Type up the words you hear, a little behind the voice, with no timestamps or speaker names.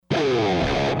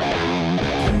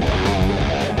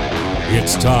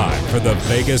It's time for the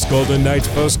Vegas Golden Knights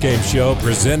postgame show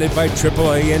presented by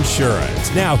AAA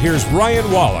Insurance. Now here's Ryan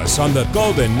Wallace on the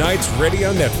Golden Knights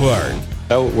Radio Network.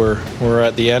 We're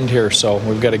at the end here, so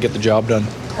we've got to get the job done.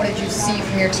 What did you see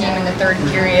from your team in the third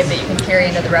period that you can carry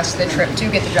into the rest of the trip to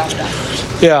get the job done?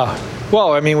 Yeah,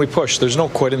 well, I mean, we pushed. There's no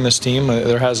quit in this team.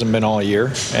 There hasn't been all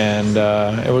year, and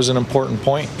it was an important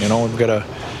point. You know, we've got to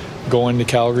go into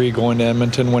Calgary, go into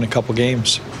Edmonton, win a couple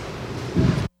games.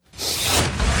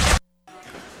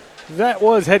 That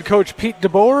was head coach Pete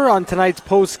DeBoer on tonight's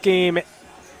post-game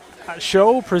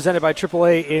show presented by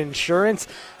AAA Insurance.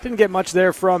 Didn't get much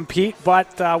there from Pete,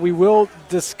 but we will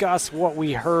discuss what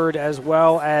we heard as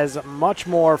well as much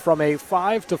more from a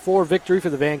 5-4 victory for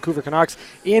the Vancouver Canucks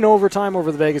in overtime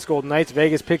over the Vegas Golden Knights.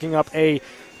 Vegas picking up a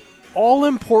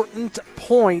all-important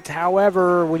point.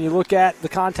 However, when you look at the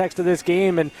context of this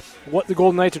game and what the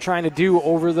Golden Knights are trying to do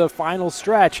over the final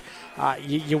stretch,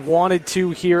 you wanted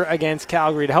to here against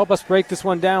Calgary. To help us break this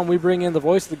one down, we bring in the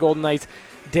voice of the Golden Knights,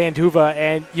 Dan D'Uva.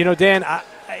 And, you know, Dan,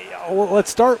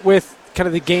 let's start with kind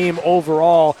of the game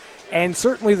overall. And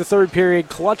certainly the third period,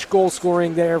 clutch goal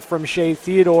scoring there from Shea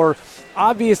Theodore.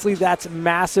 Obviously, that's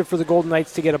massive for the Golden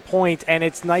Knights to get a point, and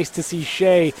it's nice to see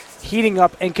Shea heating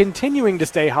up and continuing to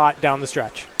stay hot down the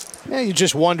stretch. Yeah, you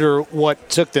just wonder what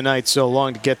took the Knights so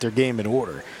long to get their game in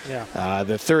order. Yeah.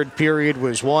 The third period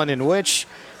was one in which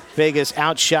Vegas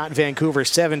outshot Vancouver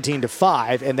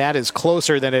 17-5, and that is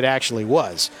closer than it actually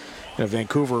was. You know,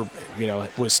 Vancouver,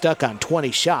 was stuck on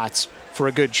 20 shots for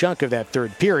a good chunk of that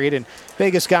third period, and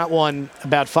Vegas got one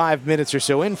about 5 minutes or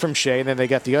so in from Shea, and then they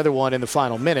got the other one in the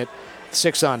final minute,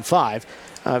 6-on-5.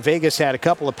 Vegas had a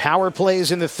couple of power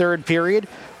plays in the third period,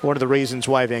 one of the reasons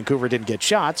why Vancouver didn't get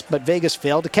shots, but Vegas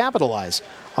failed to capitalize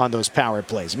on those power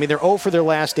plays. I mean, they're 0 for their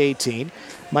last 18.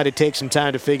 Might have taken some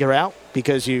time to figure out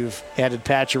because you've added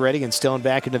Pacioretty and Stone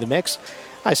back into the mix.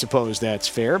 I suppose that's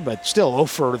fair, but still 0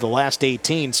 for the last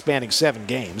 18 spanning 7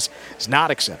 games is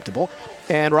not acceptable.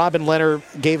 And Robin Lehner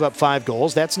gave up 5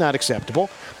 goals. That's not acceptable.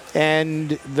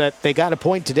 And that they got a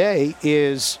point today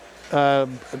is they're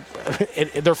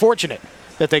fortunate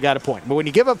that they got a point. But when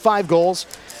you give up 5 goals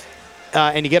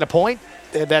and you get a point,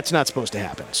 that's not supposed to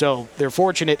happen. So they're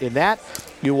fortunate in that.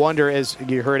 You wonder, as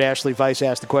you heard Ashley Weiss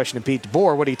ask the question to Pete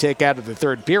DeBoer, what do you take out of the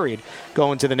third period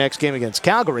going to the next game against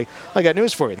Calgary? I got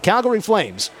news for you. The Calgary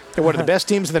Flames, they're one of the best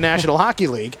teams in the National Hockey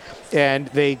League, and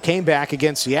they came back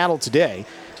against Seattle today.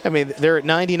 I mean, they're at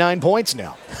 99 points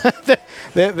now.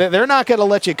 They're not going to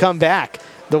let you come back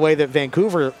the way that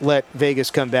Vancouver let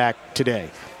Vegas come back today.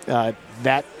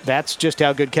 That's just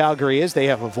how good Calgary is. They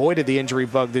have avoided the injury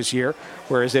bug this year,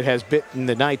 whereas it has bitten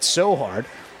the Knights so hard.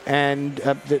 And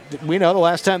we know the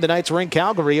last time the Knights were in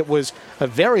Calgary, it was a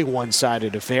very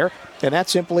one-sided affair, and that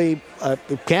simply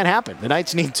can't happen. The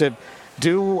Knights need to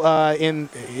do in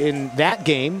that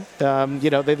game.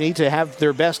 They need to have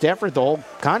their best effort the whole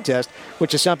contest,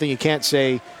 which is something you can't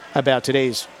say about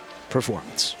today's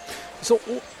performance. So,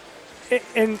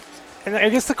 and I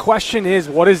guess the question is,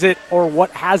 what is it, or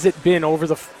what has it been over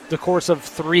the course of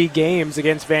 3 games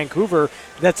against Vancouver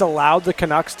that's allowed the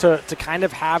Canucks to kind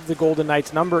of have the Golden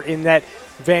Knights number, in that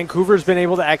Vancouver's been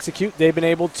able to execute, they've been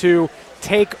able to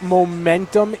take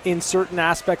momentum in certain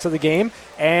aspects of the game,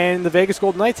 and the Vegas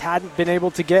Golden Knights hadn't been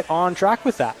able to get on track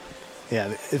with that.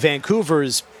 Yeah,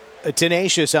 Vancouver's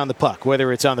tenacious on the puck,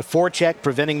 whether it's on the forecheck,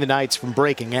 preventing the Knights from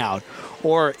breaking out,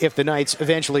 or if the Knights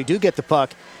eventually do get the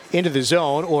puck into the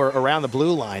zone or around the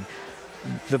blue line,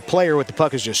 the player with the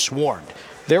puck is just swarmed.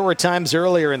 There were times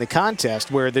earlier in the contest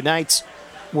where the Knights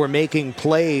were making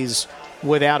plays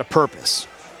without a purpose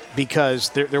because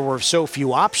there were so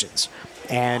few options,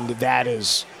 and that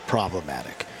is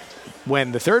problematic.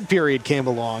 When the third period came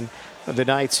along, the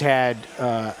Knights had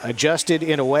adjusted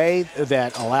in a way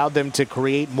that allowed them to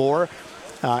create more,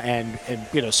 and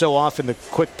so often the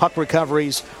quick puck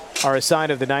recoveries are a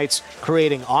sign of the Knights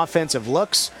creating offensive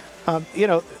looks.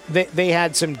 They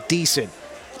had some decent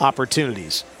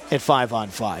opportunities at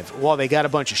 5-on-5. While they got a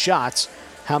bunch of shots,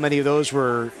 how many of those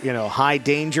were, high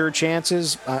danger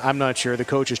chances? I'm not sure. The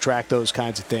coaches track those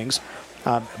kinds of things.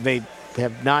 They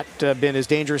have not been as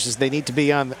dangerous as they need to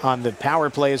be on the power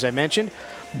play, as I mentioned.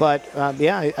 But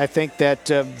I think that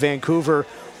Vancouver,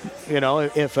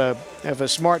 if a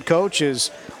smart coach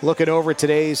is looking over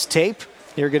today's tape,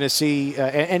 you're going to see,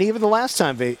 and even the last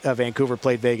time Vancouver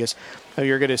played Vegas,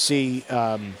 you're going to see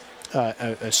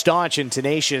a staunch and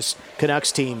tenacious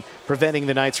Canucks team preventing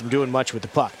the Knights from doing much with the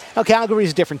puck. Now,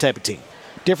 Calgary's a different type of team.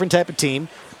 They're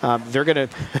going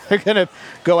to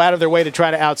go out of their way to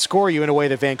try to outscore you in a way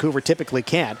that Vancouver typically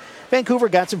can't. Vancouver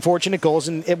got some fortunate goals,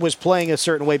 and it was playing a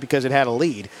certain way because it had a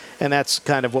lead, and that's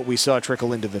kind of what we saw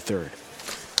trickle into the third.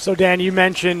 So, Dan, you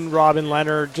mentioned Robin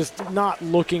Lehner just not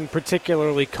looking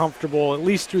particularly comfortable, at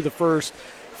least through the first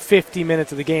 50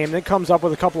 minutes of the game. Then comes up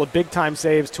with a couple of big-time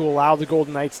saves to allow the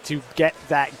Golden Knights to get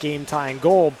that game-tying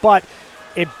goal. But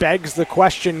it begs the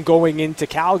question going into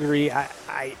Calgary.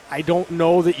 I don't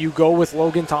know that you go with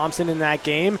Logan Thompson in that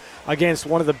game against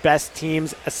one of the best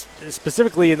teams,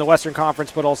 specifically in the Western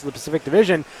Conference, but also the Pacific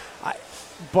Division.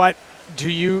 But do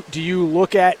you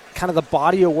look at kind of the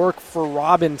body of work for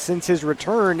Robin since his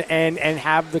return and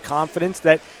have the confidence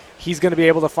that he's going to be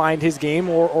able to find his game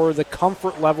or the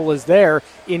comfort level is there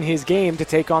in his game to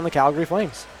take on the Calgary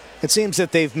Flames? It seems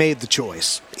that they've made the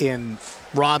choice in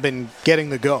Robin getting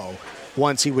the go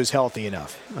once he was healthy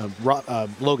enough.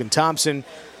 Logan Thompson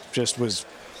just was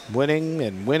winning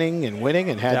and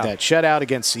had that shutout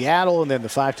against Seattle and then the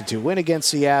 5-2 win against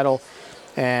Seattle.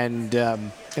 And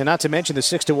not to mention the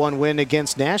 6-1 win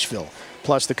against Nashville,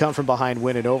 plus the come-from-behind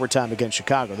win in overtime against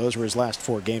Chicago. Those were his last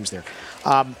 4 games there.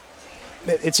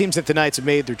 It seems that the Knights have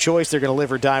made their choice. They're going to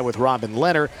live or die with Robin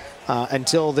Lehner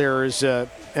until there's an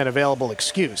available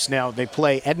excuse. Now, they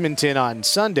play Edmonton on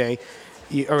Saturday,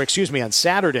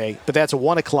 but that's a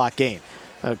 1 o'clock game.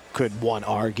 Could one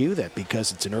argue that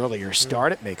because it's an earlier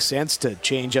start, it makes sense to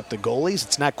change up the goalies?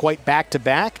 It's not quite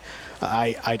back-to-back.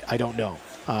 I don't know.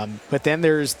 But then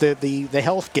there's the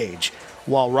health gauge.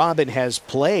 While Robin has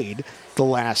played the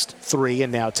last 3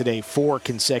 and now today 4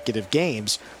 consecutive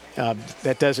games,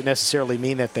 that doesn't necessarily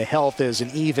mean that the health is an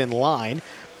even line.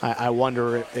 I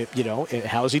wonder,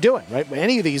 how's he doing, right?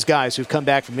 Any of these guys who've come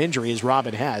back from injury, as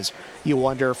Robin has, you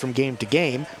wonder from game to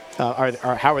game,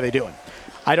 how are they doing?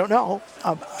 I don't know.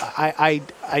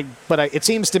 But it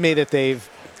seems to me that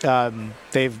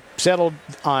they've settled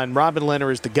on Robin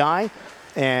Lehner as the guy.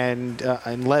 And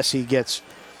unless he gets,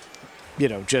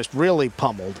 just really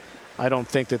pummeled, I don't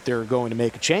think that they're going to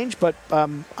make a change. But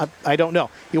I don't know.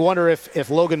 You wonder if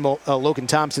Logan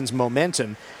Thompson's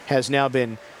momentum has now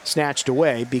been snatched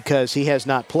away because he has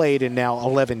not played in now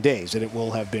 11 days, and it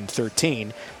will have been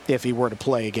 13 if he were to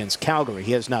play against Calgary.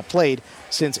 He has not played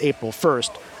since April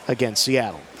 1st against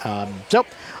Seattle. So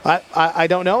I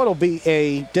don't know. It'll be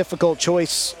a difficult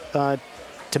choice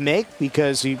to make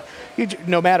because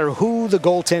no matter who the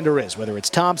goaltender is, whether it's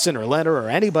Thompson or Lehner or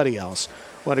anybody else,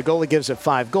 when a goalie gives up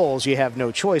 5 goals, you have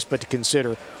no choice but to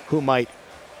consider who might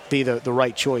be the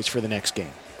right choice for the next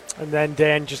game. And then,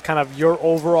 Dan, just kind of your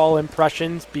overall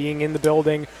impressions being in the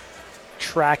building,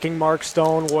 tracking Mark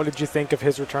Stone. What did you think of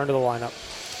his return to the lineup?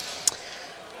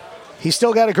 He's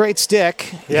still got a great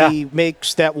stick. Yeah. He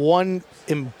makes that one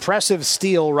impressive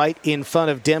steal right in front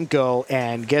of Demko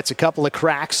and gets a couple of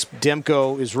cracks.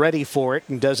 Demko is ready for it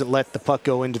and doesn't let the puck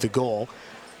go into the goal.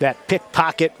 That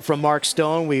pickpocket from Mark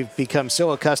Stone we've become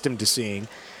so accustomed to seeing.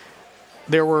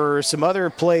 There were some other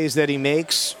plays that he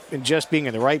makes and just being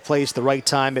in the right place, the right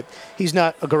time. He's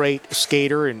not a great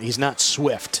skater and he's not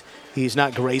swift. He's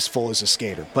not graceful as a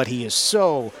skater, but he is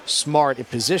so smart at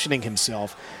positioning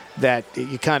himself that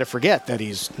you kind of forget that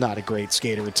he's not a great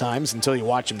skater at times until you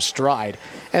watch him stride.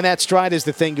 And that stride is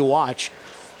the thing you watch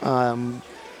coming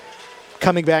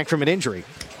back from an injury.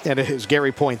 And as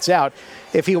Gary points out,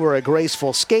 if he were a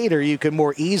graceful skater, you could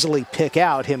more easily pick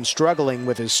out him struggling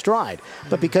with his stride.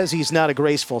 But because he's not a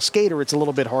graceful skater, it's a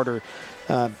little bit harder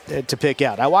to pick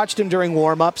out. I watched him during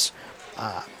warm-ups.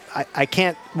 I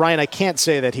can't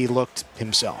say that he looked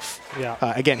himself. Yeah.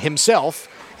 Again, himself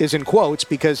is in quotes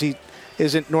because he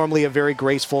isn't normally a very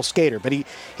graceful skater. But he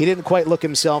didn't quite look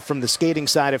himself from the skating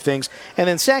side of things. And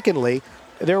then secondly,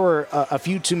 there were a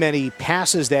few too many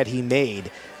passes that he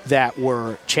made that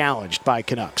were challenged by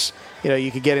Canucks.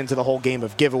 You could get into the whole game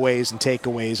of giveaways and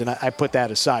takeaways, and I put that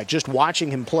aside. Just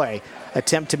watching him play,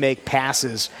 attempt to make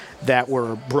passes that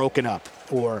were broken up,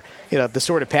 or the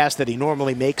sort of pass that he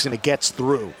normally makes and it gets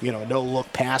through.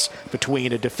 No-look pass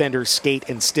between a defender's skate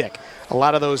and stick. A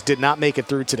lot of those did not make it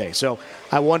through today. So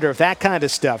I wonder if that kind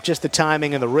of stuff, just the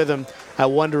timing and the rhythm, I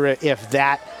wonder if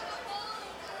that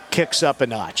kicks up a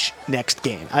notch next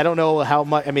game. I don't know how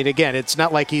much. I mean, again, it's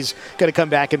not like he's going to come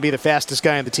back and be the fastest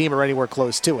guy on the team or anywhere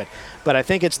close to it. But I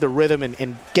think it's the rhythm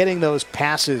and getting those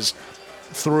passes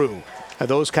through,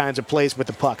 those kinds of plays with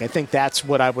the puck. I think that's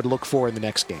what I would look for in the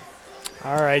next game.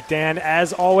 All right, Dan,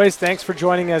 as always, thanks for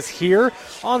joining us here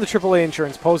on the AAA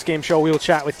Insurance postgame show. We will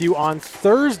chat with you on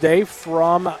Thursday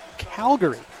from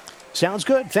Calgary. Sounds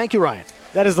good. Thank you, Ryan.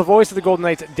 That is the voice of the Golden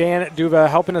Knights, Dan D'Uva,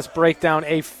 helping us break down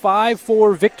a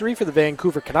 5-4 victory for the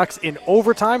Vancouver Canucks in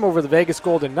overtime over the Vegas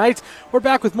Golden Knights. We're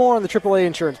back with more on the AAA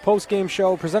Insurance postgame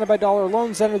show presented by Dollar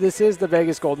Loan Center. This is the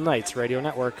Vegas Golden Knights Radio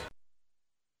Network.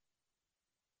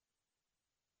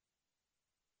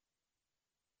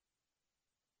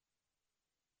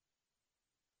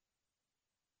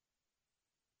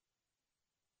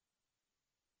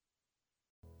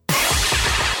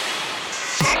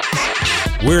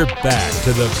 We're back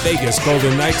to the Vegas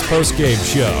Golden Knights postgame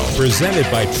show, presented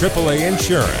by AAA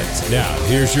Insurance. Now,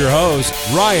 here's your host,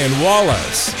 Ryan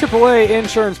Wallace. AAA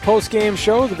Insurance postgame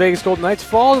show. The Vegas Golden Knights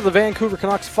fall to the Vancouver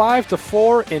Canucks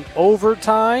 5-4 in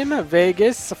overtime.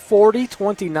 Vegas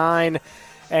 40-29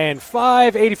 and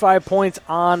 85 points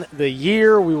on the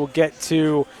year. We will get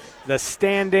to the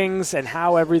standings and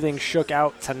how everything shook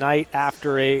out tonight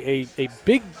after a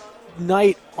big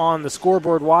night on the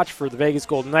scoreboard watch for the Vegas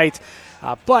Golden Knights.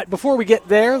 But before we get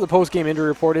there, the post-game injury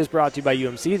report is brought to you by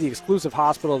UMC, the exclusive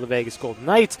hospital of the Vegas Golden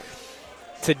Knights.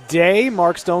 Today,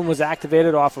 Mark Stone was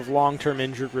activated off of long-term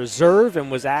injured reserve and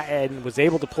was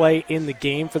able to play in the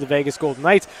game for the Vegas Golden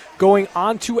Knights. Going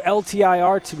on to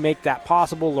LTIR to make that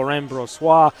possible, Laurent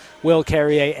Brossoit, Will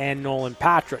Carrier, and Nolan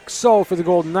Patrick. So for the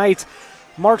Golden Knights,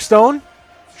 Mark Stone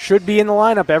should be in the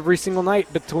lineup every single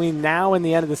night between now and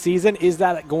the end of the season. Is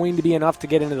that going to be enough to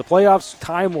get into the playoffs?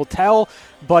 Time will tell,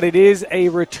 but it is a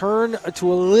return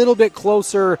to a little bit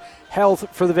closer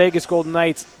health for the Vegas Golden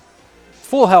Knights.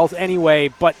 Full health anyway,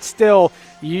 but still,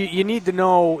 you need to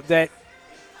know that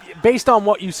based on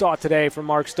what you saw today from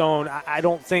Mark Stone, I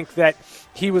don't think that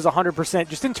he was 100%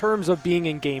 just in terms of being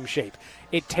in game shape.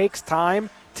 It takes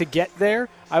time to get there.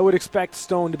 I would expect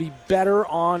Stone to be better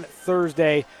on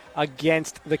Thursday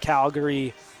against the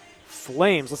Calgary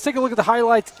Flames. Let's take a look at the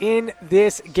highlights in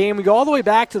this game. We go all the way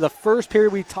back to the first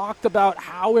period. We talked about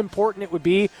how important it would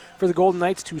be for the Golden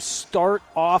Knights to start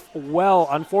off well.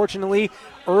 Unfortunately,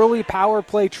 early power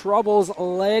play troubles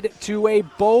led to a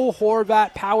Bo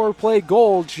Horvat power play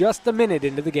goal just a minute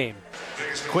into the game.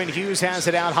 Quinn Hughes has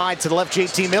it out high to the left.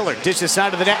 JT Miller dishes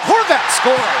side of the net. Horvat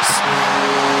scores!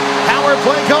 Power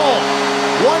play goal.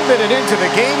 1 minute into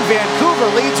the game, Vancouver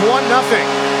leads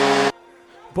 1-0.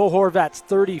 Bo Horvat's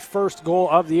 31st goal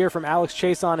of the year from Alex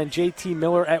Chiasson and JT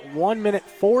Miller at 1 minute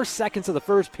 4 seconds of the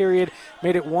first period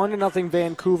made it 1-0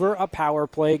 Vancouver, a power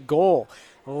play goal.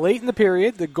 Late in the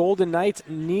period, the Golden Knights,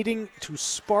 needing to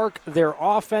spark their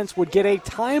offense, would get a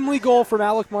timely goal from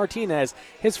Alec Martinez,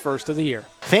 his first of the year.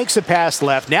 Fakes a pass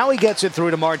left. Now he gets it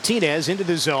through to Martinez into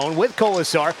the zone with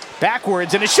Kolasar.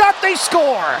 Backwards and a shot. They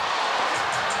score!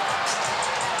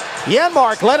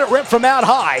 Janmark let it rip from out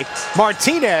high.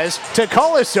 Martinez to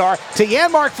Kolasar to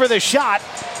Janmark for the shot,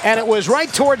 and it was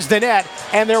right towards the net,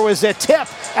 and there was a tip,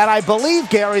 and I believe,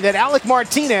 Gary, that Alec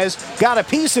Martinez got a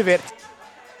piece of it.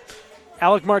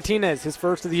 Alec Martinez, his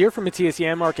first of the year from Matthias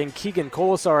Janmark and Keegan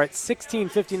Kolasar at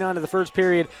 16:59 of the first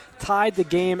period, tied the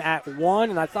game at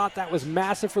 1, and I thought that was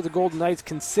massive for the Golden Knights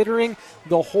considering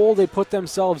the hole they put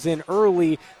themselves in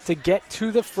early. To get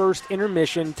to the first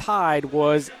intermission tied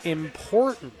was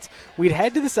important. We'd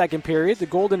head to the second period, the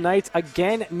Golden Knights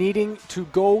again needing to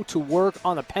go to work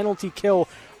on the penalty kill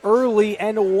early,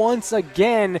 and once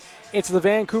again, it's the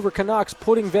Vancouver Canucks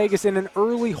putting Vegas in an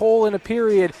early hole in a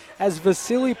period as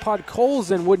Vasily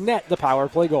Podkolzin would net the power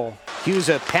play goal. Hughes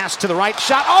a pass to the right,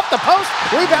 shot off the post,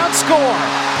 rebound, score.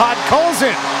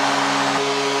 Podkolzin.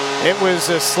 It was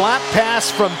a slap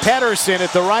pass from Pettersson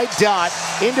at the right dot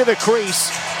into the crease.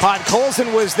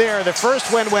 Podkolzin was there. The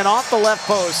first one went off the left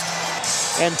post,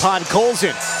 and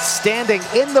Podkolzin, standing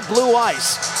in the blue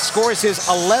ice, scores his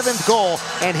 11th goal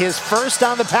and his first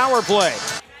on the power play.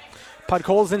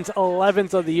 Podkolzin's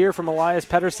 11th of the year from Elias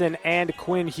Pettersson and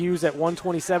Quinn Hughes at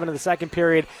 1:27 of the second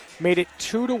period made it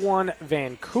 2-1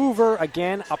 Vancouver.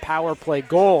 Again, a power play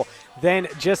goal. Then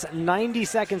just 90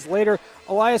 seconds later,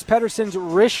 Elias Pettersson's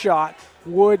wrist shot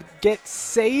would get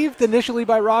saved initially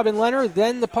by Robin Lehner.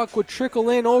 Then the puck would trickle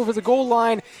in over the goal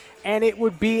line, and it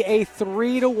would be a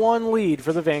 3-1 lead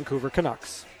for the Vancouver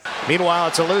Canucks. Meanwhile,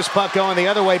 it's a loose puck going the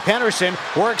other way. Pettersson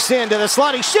works into the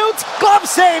slot. He shoots. Glove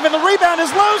save, and the rebound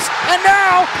is loose. And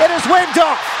now it is waved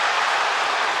off.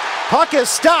 Puck is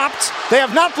stopped. They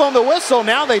have not blown the whistle.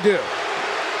 Now they do.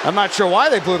 I'm not sure why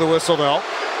they blew the whistle, though.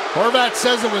 Horvat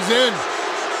says it was in.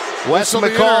 Wes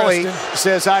McCauley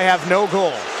says, I have no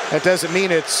goal. That doesn't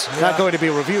mean it's not going to be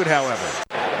reviewed, however.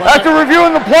 After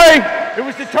reviewing the play, it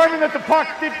was determined that the puck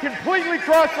did completely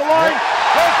cross the line.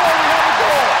 Therefore, we have a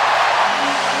goal.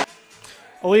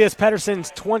 Elias Pettersson's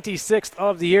 26th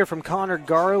of the year from Connor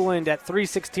Garland at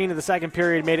 3:16 of the second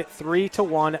period made it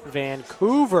 3-1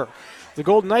 Vancouver. The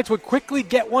Golden Knights would quickly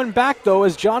get one back, though,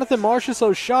 as Jonathan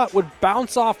Marchessault's shot would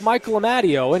bounce off Michael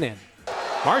Amadio and in.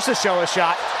 Marchessault a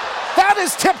shot. That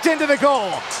is tipped into the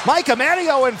goal. Mike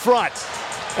Amadio in front.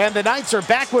 And the Knights are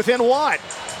back within 1.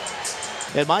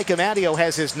 And Mike Amadio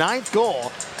has his 9th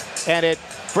goal, and it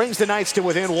brings the Knights to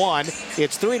within 1.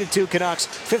 It's 3-2 Canucks,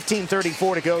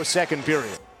 15:34 to go, second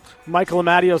period. Michael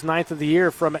Amadio's 9th of the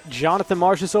year from Jonathan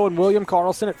Marchessault and William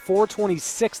Karlsson at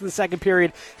 4:26 of the second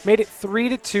period made it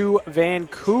 3-2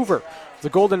 Vancouver. The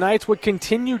Golden Knights would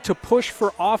continue to push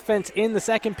for offense in the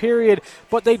second period,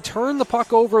 but they'd turn the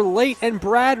puck over late, and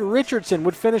Brad Richardson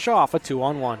would finish off a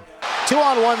 2-on-1.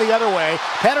 2-on-1 the other way.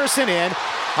 Pettersson in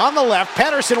on the left.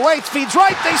 Pettersson waits, feeds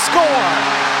right. They score.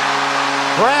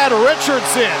 Brad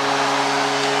Richardson.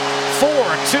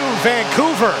 4-2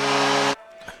 Vancouver.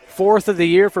 Fourth of the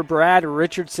year for Brad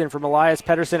Richardson from Elias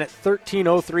Pettersson at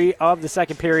 13:03 of the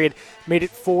second period. Made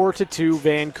it 4-2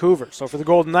 Vancouver. So for the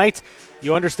Golden Knights,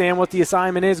 you understand what the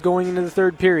assignment is going into the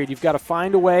third period. You've got to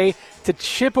find a way to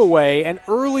chip away, and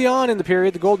early on in the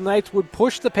period, the Golden Knights would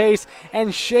push the pace,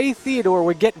 and Shea Theodore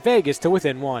would get Vegas to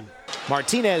within one.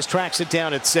 Martinez tracks it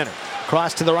down at center.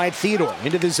 Cross to the right, Theodore.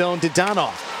 Into the zone,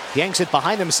 Dadonov. Yanks it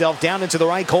behind himself down into the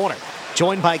right corner.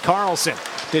 Joined by Carlson.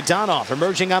 Dadonov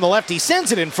emerging on the left. He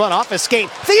sends it in front off a skate.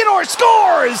 Theodore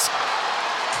scores!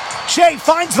 Shea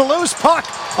finds the loose puck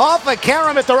off of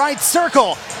Karam at the right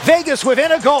circle. Vegas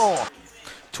within a goal.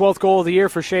 12th goal of the year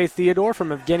for Shea Theodore from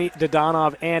Evgeny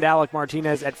Dadonov and Alec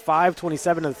Martinez at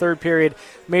 5:27 of the third period.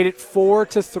 Made it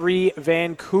 4-3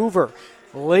 Vancouver.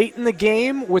 Late in the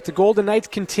game, with the Golden Knights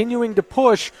continuing to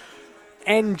push,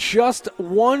 and just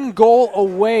one goal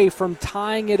away from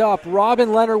tying it up, Robin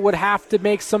Lehner would have to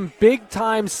make some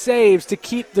big-time saves to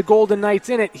keep the Golden Knights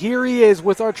in it. Here he is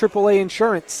with our AAA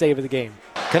Insurance save of the game.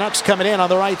 Canucks coming in on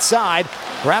the right side.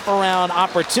 Wraparound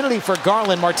opportunity for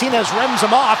Garland. Martinez rims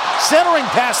him off. Centering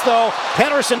pass, though.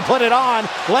 Pettersson put it on.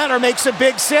 Lehner makes a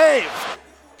big save.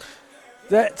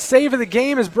 That save of the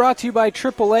game is brought to you by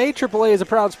AAA. AAA is a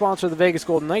proud sponsor of the Vegas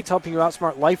Golden Knights, helping you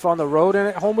outsmart life on the road and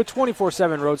at home with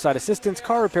 24/7 roadside assistance,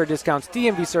 car repair discounts,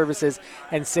 DMV services,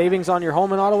 and savings on your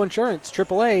home and auto insurance.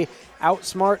 AAA,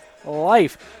 outsmart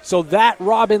life. So that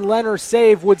Robin Lehner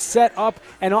save would set up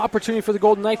an opportunity for the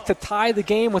Golden Knights to tie the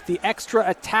game with the extra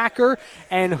attacker,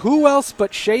 and who else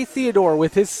but Shea Theodore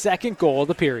with his second goal of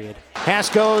the period. Pass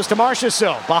goes to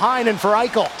Marchessault. Behind and for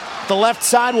Eichel. The left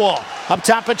sidewall. Up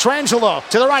top, Pietrangelo.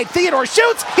 To the right, Theodore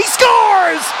shoots. He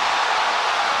scores!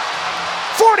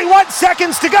 41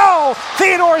 seconds to go.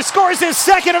 Theodore scores his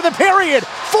second of the period.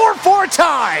 4-4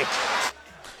 tie.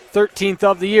 13th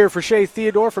of the year for Shea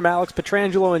Theodore from Alex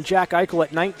Pietrangelo and Jack Eichel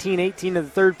at 19:18 of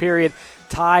the third period.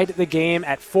 Tied the game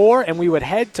at 4, and we would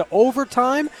head to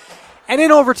overtime. And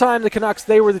in overtime, the Canucks,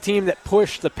 they were the team that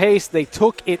pushed the pace. They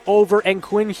took it over, and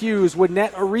Quinn Hughes would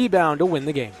net a rebound to win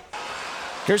the game.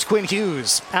 Here's Quinn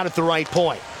Hughes out at the right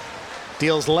point.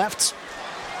 Deals left.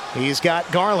 He's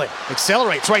got Garland.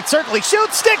 Accelerates right circle. He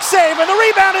shoots. Stick save. And the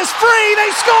rebound is free. They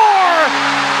score!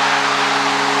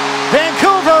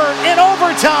 Vancouver in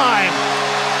overtime.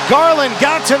 Garland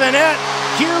got to the net.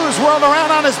 Hughes whirled around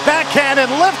on his backhand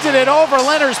and lifted it over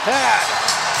Lehner's pad.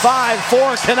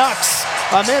 5-4 Canucks.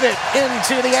 A minute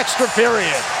into the extra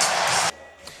period.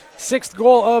 Sixth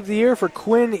goal of the year for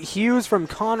Quinn Hughes from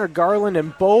Connor Garland,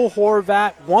 and Bo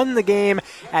Horvat won the game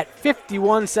at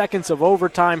 51 seconds of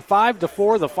overtime.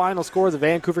 5-4, the final score. The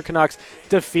Vancouver Canucks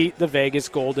defeat the Vegas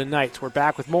Golden Knights. We're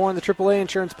back with more on the AAA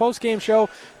Insurance postgame show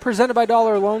presented by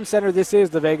Dollar Loan Center. This is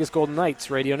the Vegas Golden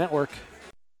Knights Radio Network.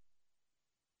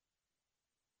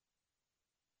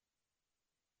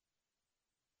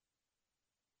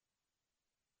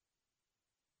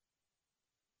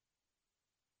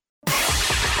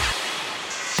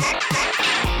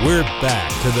 We're back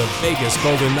to the Vegas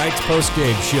Golden Knights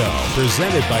postgame show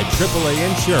presented by AAA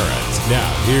Insurance.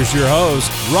 Now, here's your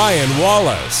host, Ryan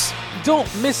Wallace. Don't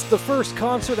miss the first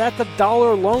concert at the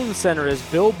Dollar Loan Center as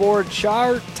Billboard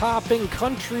chart-topping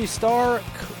country star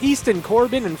Easton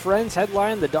Corbin and friends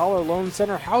headline the Dollar Loan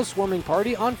Center housewarming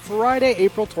party on Friday,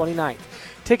 April 29th.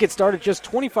 Tickets start at just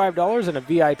 $25, and a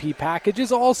VIP package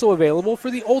is also available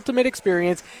for the ultimate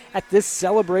experience at this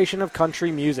celebration of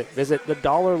country music. Visit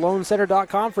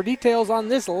thedollarloancenter.com for details on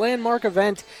this landmark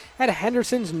event at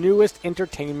Henderson's newest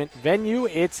entertainment venue.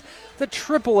 It's the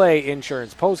AAA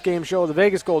Insurance postgame show. The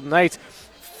Vegas Golden Knights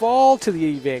fall to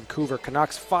the Vancouver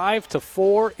Canucks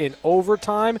 5-4 in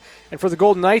overtime. And for the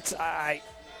Golden Knights,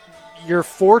 you're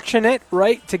fortunate,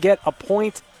 right, to get a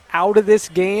point out of this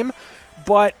game,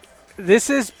 but this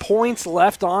is points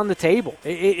left on the table.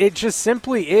 It just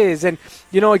simply is. And,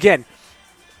 again,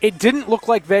 it didn't look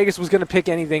like Vegas was going to pick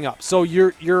anything up. So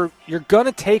you're going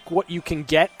to take what you can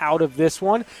get out of this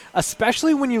one,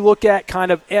 especially when you look at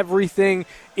kind of everything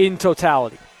in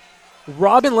totality.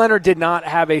 Robin Lehner did not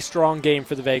have a strong game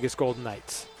for the Vegas Golden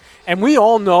Knights. And we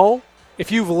all know,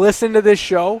 if you've listened to this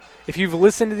show, if you've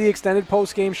listened to the extended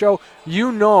postgame show,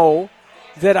 you know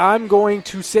that I'm going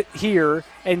to sit here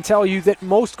and tell you that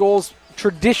most goals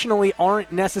traditionally aren't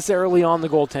necessarily on the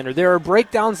goaltender. There are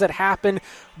breakdowns that happen,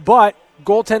 but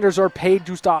goaltenders are paid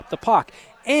to stop the puck.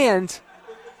 And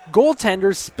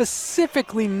goaltenders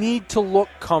specifically need to look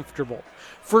comfortable.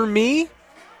 For me,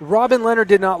 Robin Lehner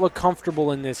did not look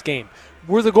comfortable in this game.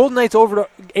 Were the Golden Knights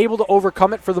able to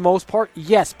overcome it for the most part?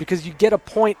 Yes, because you get a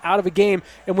point out of a game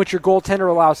in which your goaltender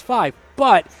allows 5.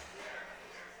 But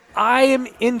I am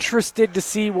interested to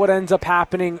see what ends up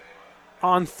happening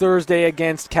on Thursday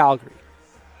against Calgary.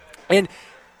 And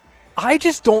I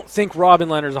just don't think Robin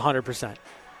Lehner's 100%.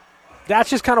 That's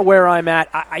just kind of where I'm at.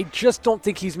 I just don't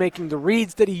think he's making the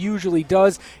reads that he usually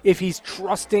does if he's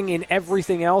trusting in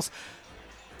everything else.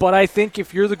 But I think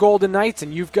if you're the Golden Knights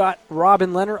and you've got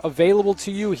Robin Lehner available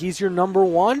to you, he's your number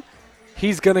one,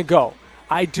 he's going to go.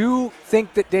 I do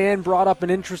think that Dan brought up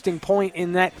an interesting point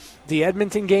in that the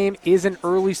Edmonton game is an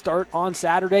early start on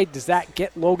Saturday. Does that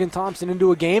get Logan Thompson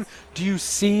into a game? Do you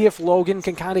see if Logan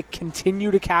can kind of continue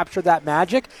to capture that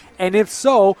magic? And if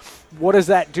so, what does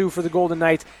that do for the Golden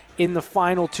Knights in the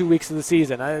final 2 weeks of the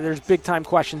season? There's big-time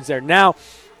questions there. Now,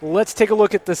 let's take a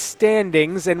look at the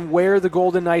standings and where the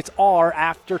Golden Knights are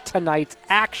after tonight's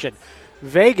action.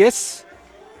 Vegas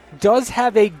does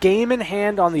have a game in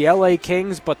hand on the LA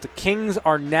Kings, but the Kings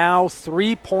are now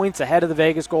 3 points ahead of the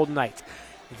Vegas Golden Knights.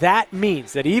 That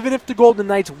means that even if the Golden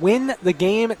Knights win the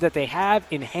game that they have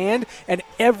in hand and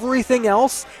everything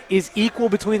else is equal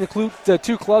between the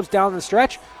two clubs down the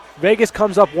stretch, Vegas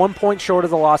comes up 1 point short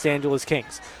of the Los Angeles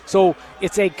Kings. So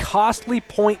it's a costly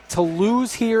point to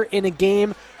lose here in a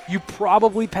game you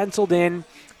probably penciled in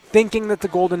thinking that the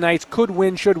Golden Knights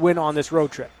should win on this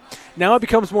road trip. Now it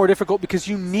becomes more difficult because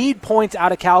you need points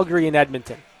out of Calgary and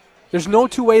Edmonton. There's no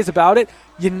two ways about it.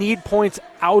 You need points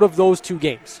out of those two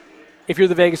games if you're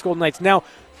the Vegas Golden Knights. Now,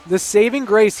 the saving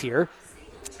grace here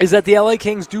is that the LA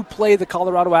Kings do play the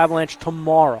Colorado Avalanche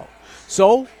tomorrow.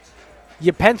 So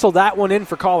you pencil that one in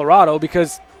for Colorado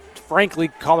because, frankly,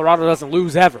 Colorado doesn't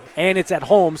lose ever. And it's at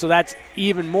home, so that's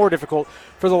even more difficult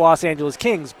for the Los Angeles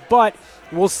Kings. But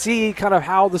we'll see kind of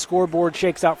how the scoreboard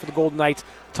shakes out for the Golden Knights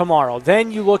tomorrow.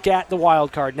 Then you look at the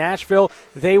wild card. Nashville,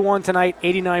 they won tonight,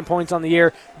 89 points on the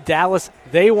year. Dallas,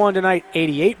 they won tonight,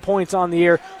 88 points on the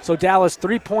year. So Dallas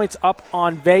 3 points up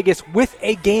on Vegas with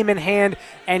a game in hand,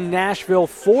 and Nashville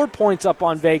 4 points up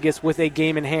on Vegas with a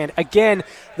game in hand. Again,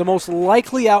 the most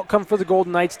likely outcome for the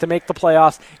Golden Knights to make the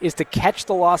playoffs is to catch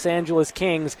the Los Angeles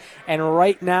Kings, and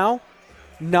right now,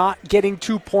 not getting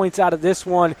 2 points out of this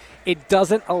one, it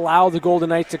doesn't allow the Golden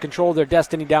Knights to control their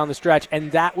destiny down the stretch,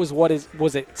 and that was what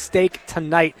was at stake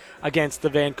tonight against the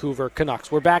Vancouver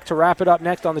Canucks. We're back to wrap it up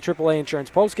next on the AAA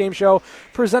Insurance Postgame Show,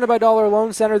 presented by Dollar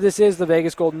Loan Center. This is the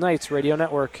Vegas Golden Knights Radio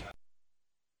Network.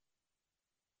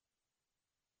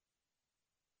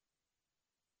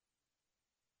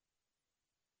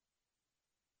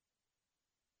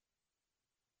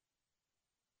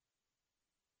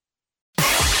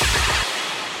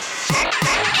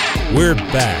 We're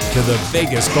back to the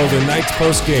Vegas Golden Knights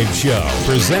postgame show,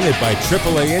 presented by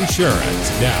AAA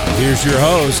Insurance. Now, here's your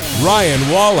host, Ryan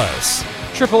Wallace.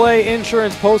 AAA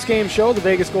Insurance postgame show. The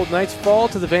Vegas Golden Knights fall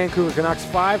to the Vancouver Canucks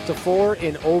 5-4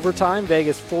 in overtime.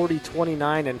 Vegas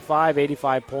 40-29-5,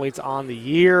 85 points on the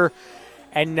year.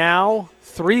 And now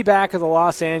 3 back of the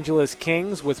Los Angeles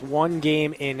Kings with 1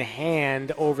 game in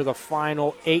hand over the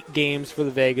final 8 games for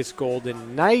the Vegas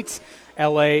Golden Knights.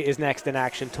 LA is next in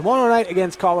action tomorrow night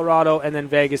against Colorado, and then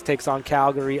Vegas takes on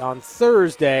Calgary on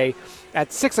Thursday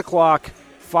at 6 o'clock,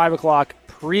 5 o'clock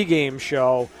pregame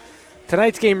show.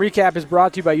 Tonight's game recap is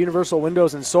brought to you by Universal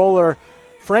Windows and Solar.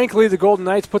 Frankly, the Golden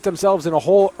Knights put themselves in a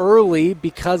hole early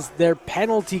because their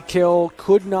penalty kill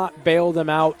could not bail them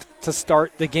out to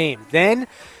start the game. Then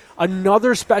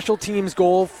another special teams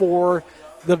goal for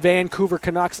the Vancouver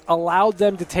Canucks allowed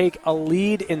them to take a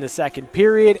lead in the second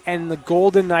period, and the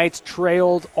Golden Knights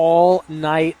trailed all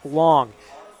night long.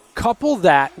 Couple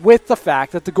that with the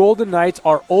fact that the Golden Knights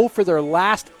are 0 for their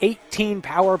last 18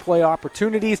 power play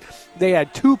opportunities. They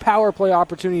had 2 power play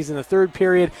opportunities in the third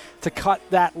period to cut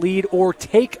that lead or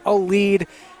take a lead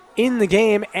in the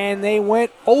game, and they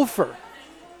went 0 for.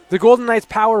 The Golden Knights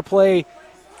power play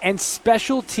and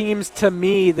special teams, to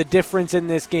me, the difference in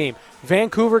this game.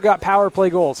 Vancouver got power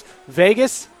play goals.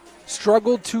 Vegas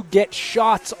struggled to get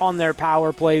shots on their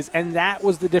power plays, and that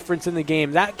was the difference in the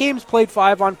game. That game's played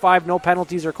 5-on-5. No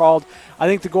penalties are called. I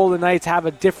think the Golden Knights have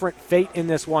a different fate in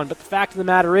this one, but the fact of the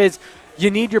matter is you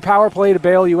need your power play to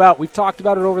bail you out. We've talked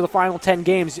about it over the final 10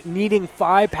 games, needing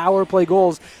 5 power play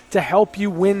goals to help you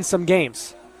win some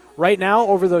games. Right now,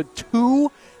 over the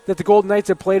 2 that the Golden Knights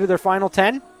have played of their final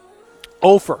 10,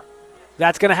 0 for.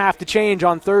 That's going to have to change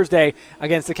on Thursday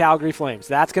against the Calgary Flames.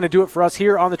 That's going to do it for us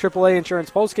here on the AAA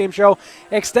Insurance Postgame Show.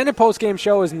 Extended Postgame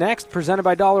Show is next, presented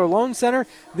by Dollar Loan Center.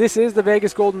 This is the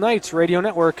Vegas Golden Knights Radio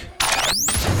Network.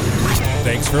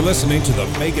 Thanks for listening to the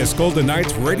Vegas Golden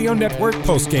Knights Radio Network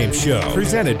postgame show,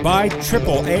 presented by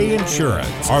AAA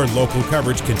Insurance. Our local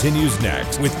coverage continues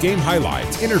next with game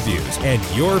highlights, interviews, and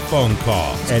your phone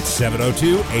calls at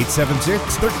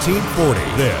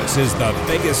 702-876-1340. This is the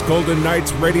Vegas Golden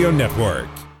Knights Radio Network.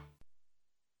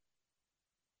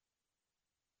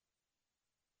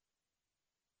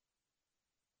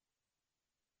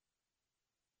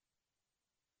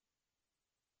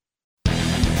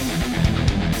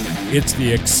 It's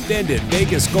the extended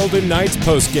Vegas Golden Knights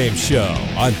postgame show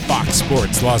on Fox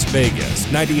Sports Las Vegas,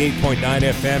 98.9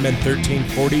 FM and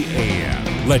 1340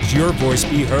 AM. Let your voice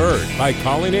be heard by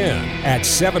calling in at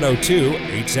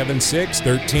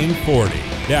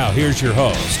 702-876-1340. Now here's your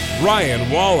host,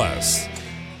 Ryan Wallace.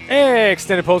 Hey,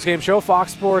 extended postgame show,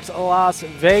 Fox Sports Las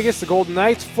Vegas. The Golden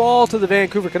Knights fall to the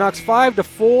Vancouver Canucks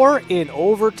 5-4 in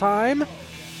overtime.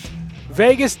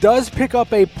 Vegas does pick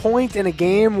up a point in a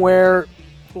game where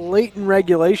late in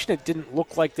regulation, it didn't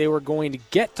look like they were going to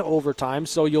get to overtime,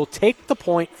 so you'll take the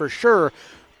point for sure,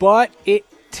 but it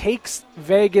takes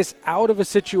Vegas out of a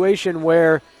situation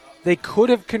where they could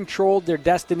have controlled their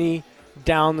destiny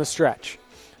down the stretch.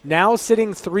 Now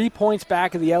sitting 3 points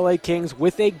back of the LA Kings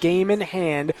with a game in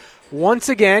hand. Once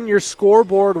again, your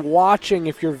scoreboard watching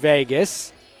if you're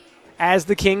Vegas as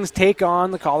the Kings take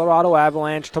on the Colorado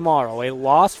Avalanche tomorrow. A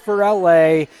loss for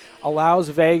LA allows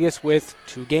Vegas with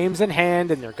 2 games in hand,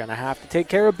 and they're going to have to take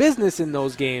care of business in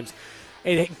those games.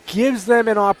 It gives them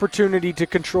an opportunity to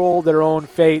control their own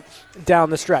fate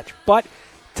down the stretch. But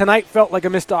tonight felt like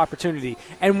a missed opportunity,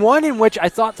 and one in which I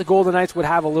thought the Golden Knights would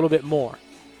have a little bit more.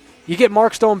 You get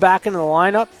Mark Stone back into the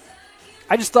lineup,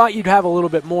 I just thought you'd have a little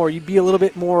bit more. You'd be a little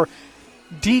bit more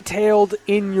detailed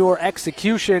in your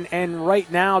execution, and right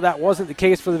now that wasn't the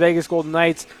case for the Vegas Golden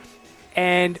Knights.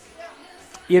 And,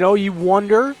 you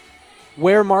wonder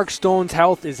where Mark Stone's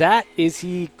health is at. Is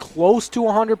he close to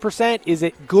 100%? Is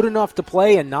it good enough to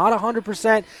play and not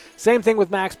 100%? Same thing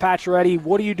with Max Pacioretty.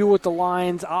 What do you do with the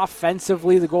lines?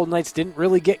 Offensively, the Golden Knights didn't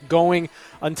really get going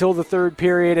until the third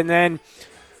period. And then,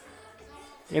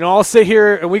 I'll sit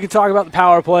here and we can talk about the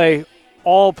power play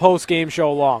all post-game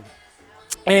show long.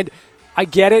 And I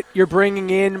get it. You're bringing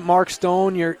in Mark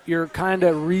Stone. You're kind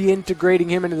of reintegrating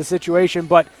him into the situation,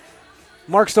 but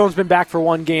Mark Stone's been back for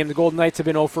one game. The Golden Knights have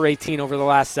been 0 for 18 over the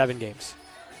last 7 games.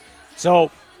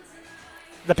 So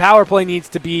the power play needs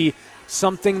to be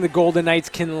something the Golden Knights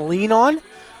can lean on,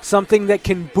 something that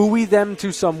can buoy them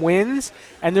to some wins,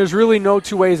 and there's really no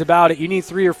two ways about it. You need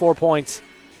 3 or 4 points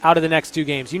out of the next 2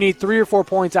 games. You need 3 or 4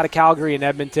 points out of Calgary and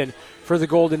Edmonton for the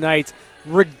Golden Knights,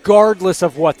 regardless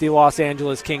of what the Los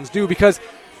Angeles Kings do, because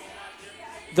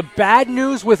the bad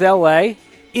news with LA,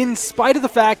 in spite of the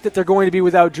fact that they're going to be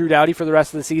without Drew Doughty for the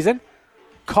rest of the season,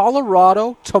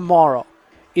 Colorado tomorrow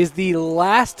is the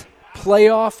last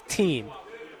playoff team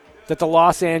that the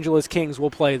Los Angeles Kings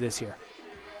will play this year.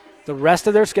 The rest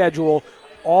of their schedule,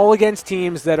 all against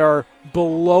teams that are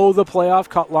below the playoff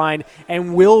cut line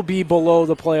and will be below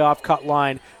the playoff cut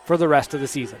line for the rest of the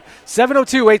season.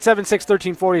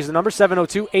 702-876-1340 is the number,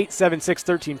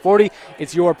 702-876-1340.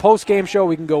 It's your post-game show.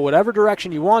 We can go whatever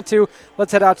direction you want to.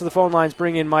 Let's head out to the phone lines,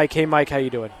 bring in Mike. Hey, Mike, how you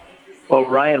doing? Well,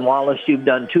 Ryan Wallace, you've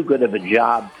done too good of a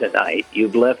job tonight.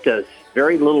 You've left us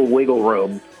very little wiggle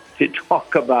room to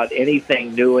talk about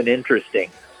anything new and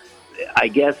interesting. I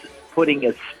guess putting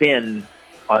a spin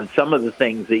on some of the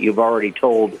things that you've already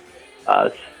told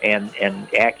us and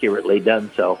accurately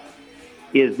done so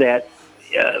is that,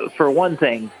 for one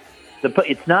thing,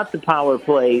 it's not the power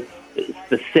play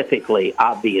specifically.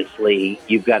 Obviously,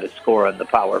 you've got to score on the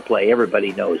power play.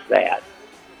 Everybody knows that.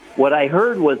 What I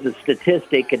heard was a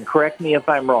statistic, and correct me if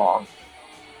I'm wrong,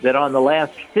 that on the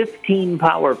last 15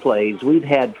 power plays, we've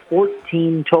had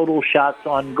 14 total shots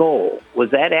on goal.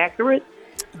 Was that accurate?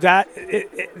 That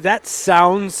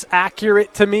sounds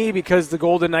accurate to me, because the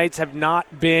Golden Knights have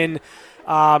not been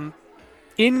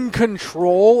in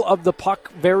control of the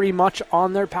puck very much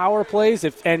on their power plays.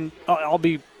 And I'll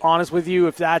be honest with you,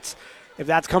 if that's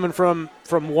coming from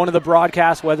one of the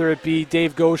broadcasts, whether it be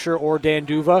Dave Gaucher or Dan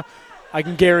Duva, I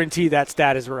can guarantee that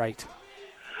stat is right.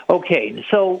 Okay,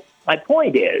 so my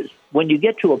point is, when you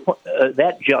get to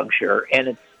that juncture and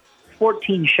it's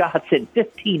 14 shots in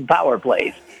 15 power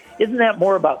plays, isn't that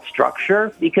more about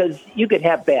structure? Because you could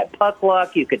have bad puck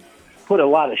luck, you could put a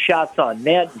lot of shots on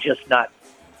net and just not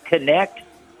connect,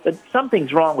 but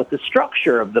something's wrong with the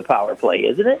structure of the power play,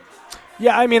 isn't it?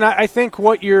 Yeah, I mean, I think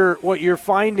what you're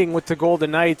finding with the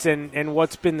Golden Knights and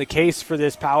what's been the case for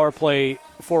this power play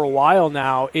for a while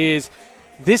now is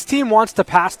this team wants to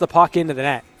pass the puck into the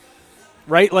net,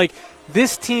 right? Like,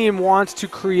 this team wants to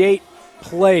create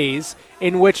plays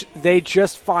in which they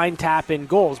just find tap-in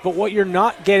goals. But what you're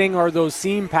not getting are those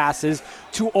seam passes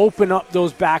to open up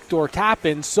those backdoor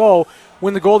tap-ins. So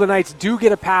when the Golden Knights do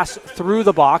get a pass through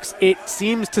the box, it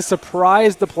seems to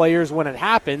surprise the players when it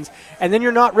happens, and then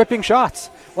you're not ripping shots.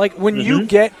 Like when you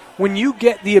get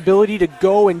the ability to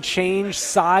go and change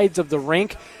sides of the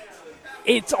rink,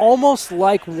 it's almost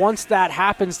like once that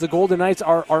happens, the Golden Knights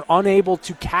are unable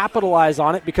to capitalize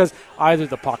on it because either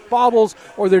the puck bobbles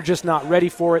or they're just not ready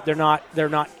for it. They're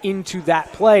not into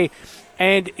that play.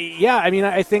 And, yeah, I mean,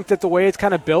 I think that the way it's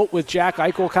kind of built with Jack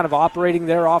Eichel kind of operating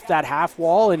there off that half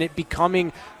wall and it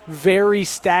becoming very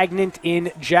stagnant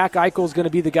in Jack Eichel's going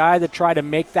to be the guy that try to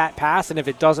make that pass, and if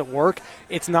it doesn't work,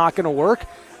 it's not going to work.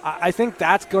 I think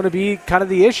that's going to be kind of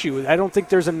the issue. I don't think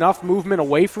there's enough movement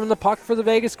away from the puck for the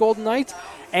Vegas Golden Knights.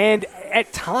 And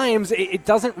at times, it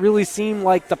doesn't really seem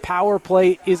like the power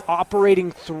play is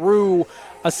operating through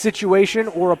a situation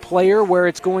or a player where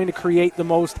it's going to create the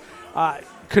most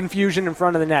confusion in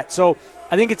front of the net. So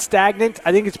I think it's stagnant.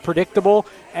 I think it's predictable.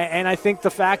 And I think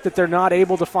the fact that they're not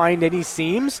able to find any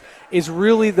seams is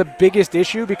really the biggest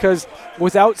issue, because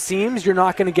without seams, you're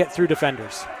not going to get through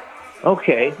defenders.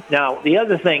 Okay. Now, the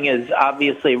other thing is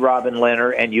obviously Robin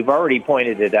Lehner, and you've already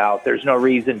pointed it out. There's no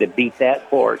reason to beat that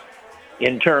horse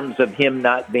in terms of him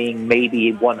not being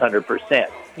maybe 100%.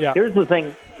 Yeah. Here's the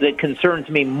thing that concerns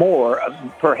me more,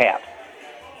 perhaps.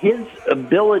 His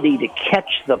ability to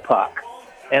catch the puck.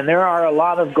 And there are a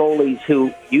lot of goalies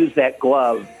who use that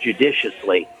glove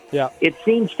judiciously. Yeah. It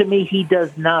seems to me he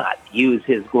does not use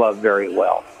his glove very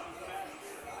well.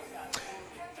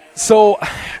 So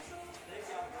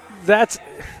that's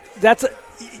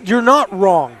you're not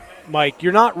wrong, Mike.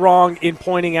 You're not wrong in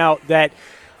pointing out that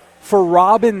for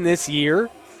Robin this year,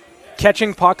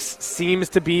 catching pucks seems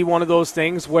to be one of those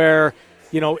things where,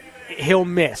 you know, he'll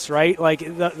miss, right? Like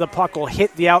the puck will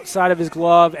hit the outside of his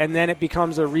glove, and then it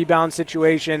becomes a rebound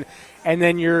situation, and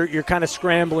then you're kind of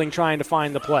scrambling trying to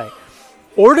find the play.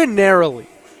 Ordinarily,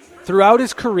 throughout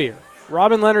his career,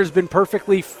 Robin Lehner's been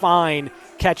perfectly fine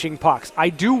catching pucks. I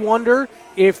do wonder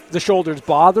if the shoulder's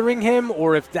bothering him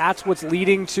or if that's what's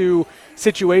leading to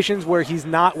situations where he's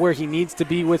not where he needs to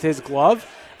be with his glove.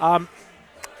 I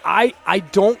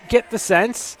don't get the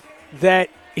sense that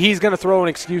he's going to throw an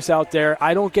excuse out there.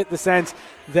 I don't get the sense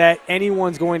that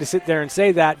anyone's going to sit there and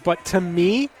say that. But to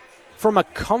me, from a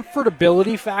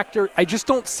comfortability factor, I just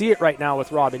don't see it right now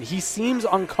with Robin. He seems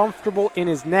uncomfortable in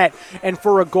his net. And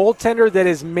for a goaltender that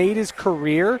has made his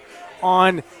career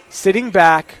on sitting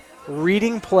back,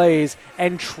 reading plays,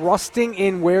 and trusting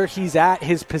in where he's at,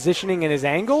 his positioning and his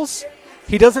angles,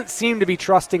 he doesn't seem to be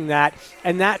trusting that.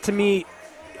 And that, to me,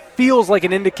 feels like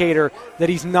an indicator that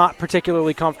he's not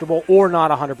particularly comfortable or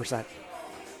not 100%.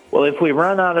 Well, if we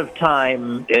run out of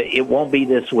time, it won't be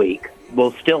this week.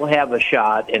 We'll still have a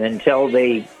shot, and until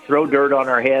they throw dirt on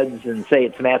our heads and say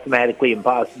it's mathematically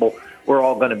impossible, we're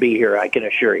all going to be here, I can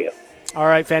assure you. All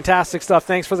right, fantastic stuff.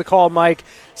 Thanks for the call, Mike.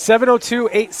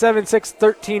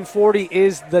 702-876-1340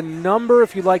 is the number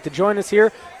if you'd like to join us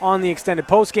here on the extended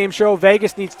postgame show.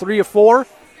 Vegas needs 3 of 4.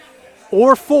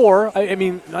 Or 4, I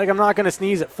mean, like, I'm not going to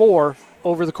sneeze at 4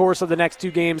 over the course of the next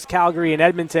 2 games, Calgary and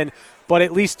Edmonton, but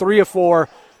at least 3 of 4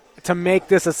 to make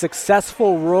this a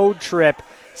successful road trip.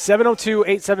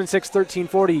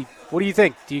 702-876-1340. What do you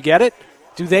think? Do you get it?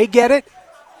 Do they get it?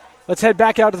 Let's head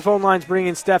back out to the phone lines, bring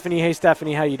in Stephanie. Hey,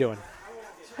 Stephanie, how you doing?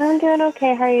 I'm doing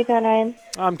okay. How are you doing, Ryan?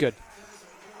 I'm good.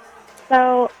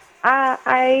 So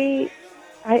I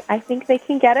think they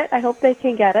can get it. I hope they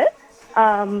can get it.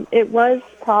 It was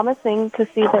promising to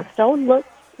see that Stone looked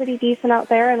pretty decent out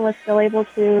there and was still able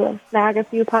to snag a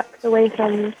few pucks away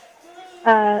from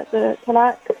the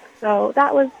Canucks. So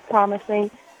that was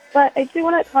promising. But I do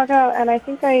want to talk about, and I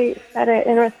think I said it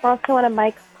in response to one of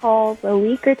Mike's calls a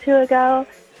week or two ago,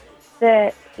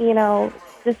 that, you know,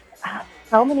 just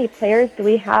how many players do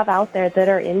we have out there that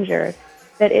are injured,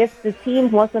 that if the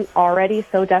team wasn't already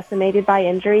so decimated by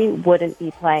injury, wouldn't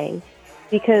be playing?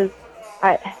 Because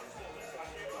I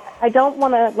don't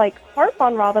want to, like, harp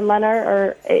on Robin Lehner,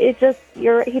 or it just,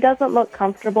 he doesn't look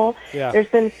comfortable. Yeah. There's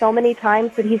been so many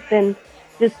times that he's been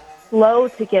just slow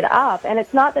to get up, and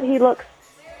it's not that he looks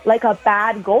like a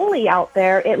bad goalie out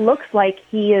there. It looks like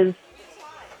he is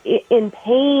in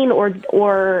pain, or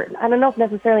I don't know if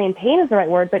necessarily in pain is the right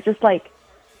word, but just like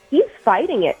he's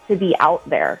fighting it to be out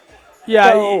there.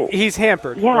 Yeah, so, he's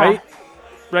hampered, yeah. right?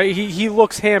 Right? He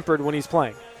looks hampered when he's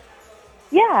playing.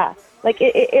 Yeah, like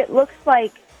it looks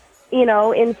like, you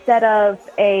know, instead of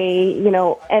a, you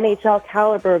know, NHL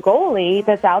caliber goalie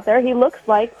that's out there, he looks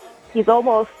like he's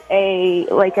almost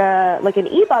like an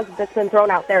e-bug that's been thrown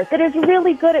out there that is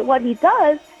really good at what he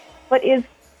does, but is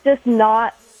just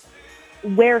not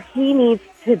where he needs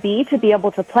to be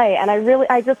able to play. And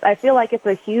I feel like it's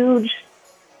a huge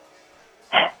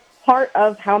part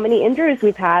of how many injuries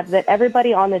we've had that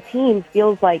everybody on the team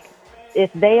feels like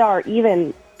if they are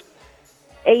even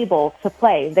able to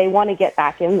play, they want to get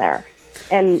back in there.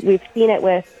 And we've seen it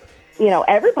with,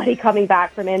 everybody coming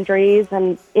back from injuries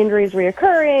and injuries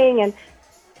reoccurring. And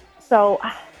so,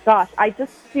 gosh, I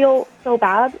just feel so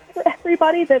bad for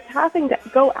everybody that's having to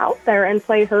go out there and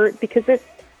play hurt, because it's,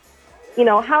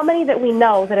 how many that we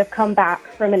know that have come back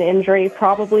from an injury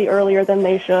probably earlier than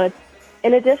they should,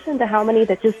 in addition to how many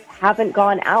that just haven't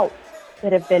gone out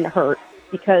that have been hurt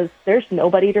because there's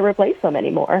nobody to replace them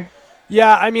anymore.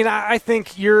 Yeah, I mean, I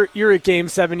think you're at Game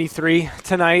 73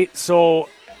 tonight, so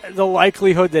the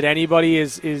likelihood that anybody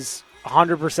is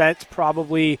 100%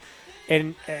 probably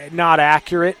not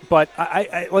accurate. But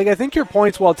I think your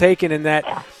point's well taken in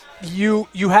that you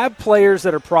have players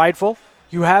that are prideful.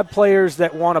 You have players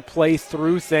that want to play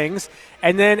through things.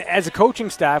 And then as a coaching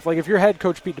staff, like if you're head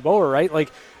coach Pete DeBoer, right,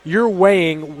 like you're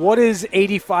weighing what is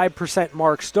 85%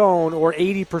 Mark Stone or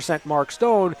 80% Mark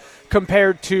Stone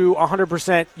compared to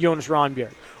 100% Jonas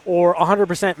Rondbjerg or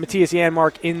 100% Matthias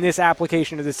Janmark in this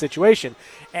application of this situation.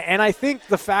 And I think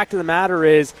the fact of the matter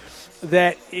is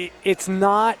that it's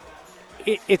not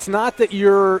that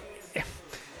you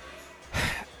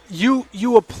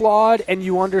applaud and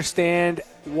you understand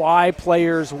why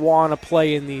players want to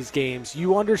play in these games.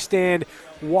 You understand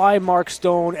why Mark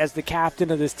Stone, as the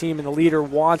captain of this team and the leader,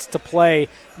 wants to play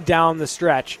down the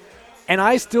stretch. And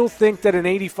I still think that an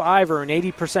 85 or an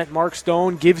 80% Mark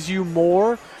Stone gives you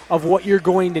more of what you're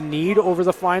going to need over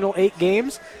the final 8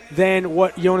 games than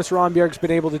what Jonas Rondbjerg's been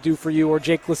able to do for you, or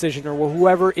Jake Leschyshyn, or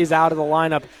whoever is out of the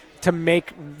lineup to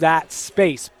make that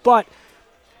space. But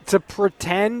to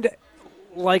pretend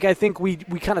like I think we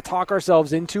kind of talk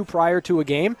ourselves into prior to a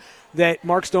game that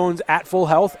Mark Stone's at full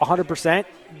health, 100%,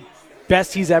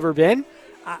 best he's ever been,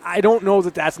 I don't know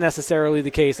that that's necessarily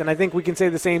the case. And I think we can say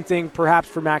the same thing perhaps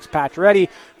for Max Pacioretty,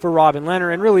 for Robin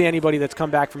Lehner, and really anybody that's come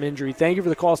back from injury. Thank you for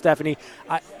the call, Stephanie.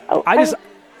 Can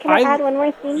I add one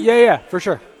more thing? Yeah, for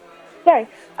sure. Sorry.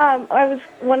 I was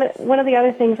one of the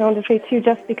other things I wanted to say, too,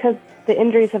 just because the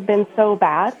injuries have been so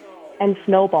bad and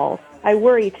snowballs, I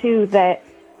worry, too, that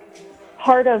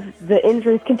part of the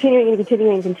injuries continuing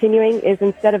is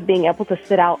instead of being able to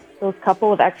sit out those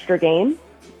couple of extra games,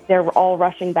 they're all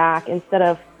rushing back instead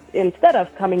of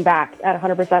coming back at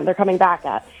 100%, they're coming back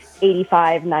at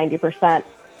 85, 90%,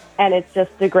 and it's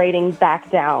just degrading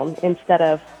back down instead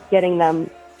of getting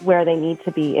them where they need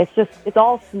to be. It's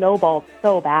all snowballed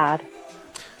so bad.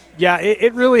 Yeah,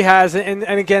 it really has. And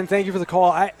again, thank you for the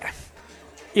call. I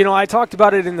talked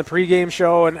about it in the pregame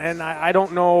show, and I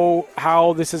don't know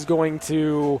how this is going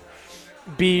to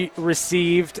be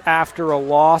received after a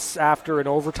loss, after an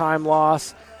overtime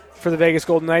loss for the Vegas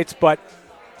Golden Knights. But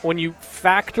when you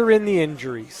factor in the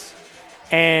injuries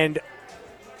and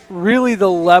really the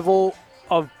level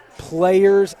of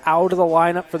players out of the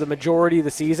lineup for the majority of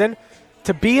the season,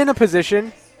 to be in a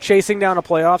position chasing down a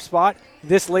playoff spot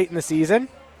this late in the season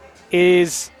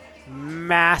is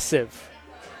massive.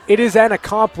 It is an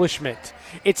accomplishment.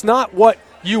 It's not what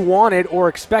you wanted or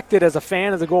expected as a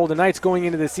fan of the Golden Knights going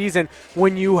into the season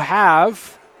when you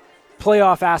have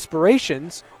playoff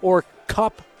aspirations or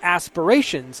cup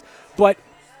aspirations. But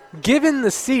given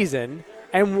the season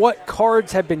and what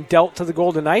cards have been dealt to the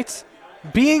Golden Knights,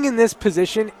 being in this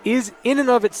position is in and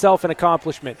of itself an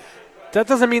accomplishment. That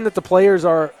doesn't mean that the players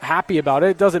are happy about it.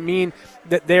 It doesn't mean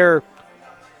that they're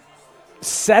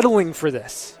settling for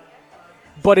this.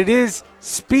 But it is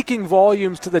speaking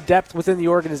volumes to the depth within the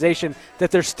organization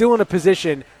that they're still in a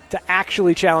position to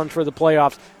actually challenge for the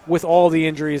playoffs with all the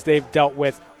injuries they've dealt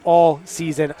with all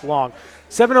season long.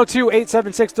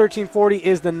 702-876-1340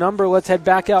 is the number. Let's head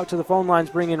back out to the phone lines,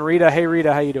 bring in Rita. Hey,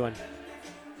 Rita, how you doing?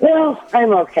 Well,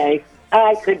 I'm okay.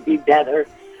 I could be better.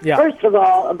 Yeah. First of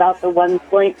all, about the 1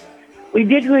 point, we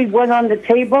did leave one on the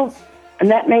table, and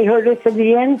that may hurt us in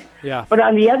the end. Yeah. But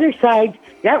on the other side,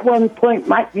 that 1 point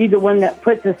might be the one that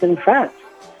puts us in front.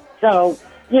 So,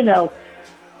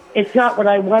 it's not what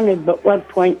I wanted, but 1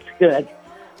 point's good.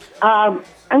 I'm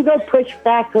going to push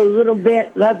back a little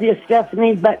bit. Love you,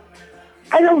 Stephanie, but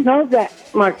I don't know that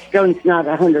Mark Stone's not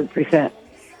 100%.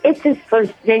 It's his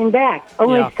first game back.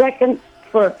 Only second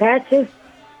for Patches.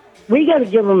 We got to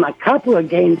give him a couple of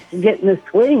games to get in the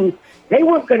swing. They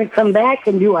weren't going to come back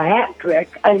and do a hat trick.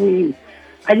 I mean,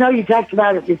 I know you talked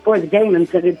about it before the game and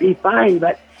said it'd be fine,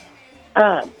 but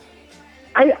I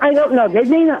don't know. They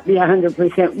may not be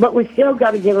 100%, but we still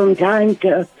got to give them time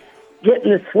to get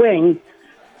in the swing.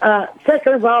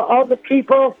 Second of all the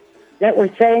people that were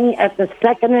saying at the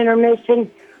second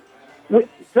intermission,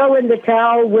 throw in the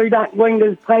towel, we're not going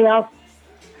to the playoffs.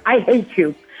 I hate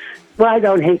you. Well, I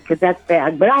don't hate because that's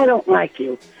bad, but I don't like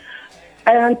you.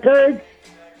 And third,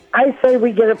 I say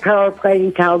we get a power play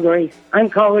in Calgary. I'm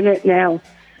calling it now.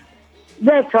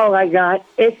 That's all I got.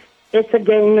 It's a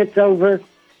game that's over.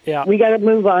 Yeah. We got to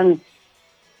move on.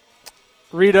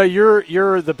 Rita,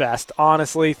 you're the best,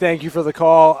 honestly. Thank you for the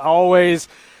call. Always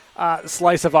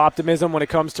slice of optimism when it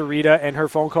comes to Rita and her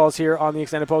phone calls here on the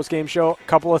Extended Postgame Show. A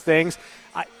couple of things.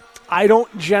 I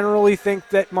don't generally think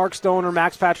that Mark Stone or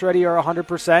Max Pacioretty are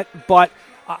 100%, but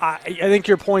I think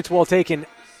your point's well taken.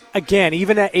 Again,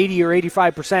 even at 80 or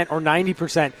 85% or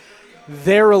 90%,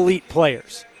 they're elite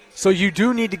players. So you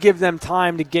do need to give them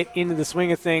time to get into the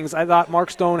swing of things. I thought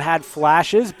Mark Stone had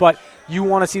flashes, but you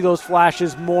want to see those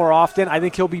flashes more often. I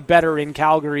think he'll be better in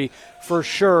Calgary for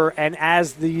sure, and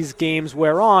as these games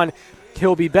wear on,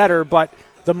 he'll be better, but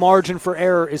the margin for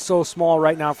error is so small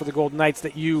right now for the Golden Knights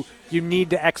that you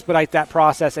need to expedite that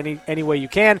process any way you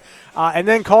can. And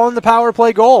then calling the power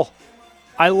play goal.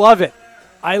 I love it.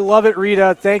 I love it,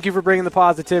 Rita. Thank you for bringing the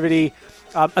positivity,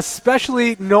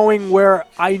 especially knowing where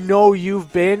I know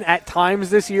you've been at times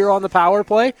this year on the power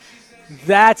play.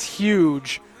 That's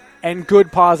huge and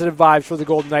good positive vibes for the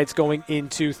Golden Knights going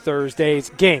into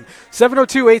Thursday's game.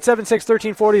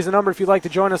 702-876-1340 is the number if you'd like to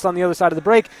join us on the other side of the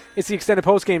break. It's the Extended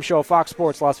Postgame Show, Fox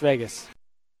Sports Las Vegas.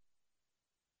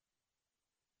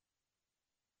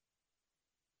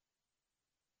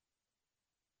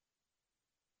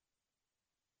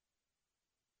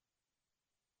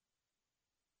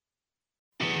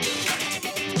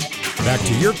 Back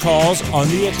to your calls on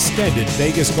the Extended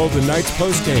Vegas Golden Knights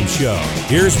postgame show.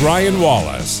 Here's Ryan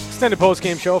Wallace. Extended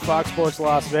postgame show, Fox Sports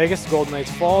Las Vegas. The Golden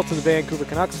Knights fall to the Vancouver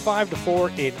Canucks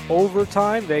 5-4 in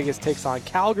overtime. Vegas takes on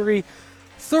Calgary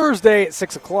Thursday at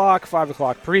 6 o'clock, 5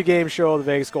 o'clock pregame show. The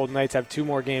Vegas Golden Knights have two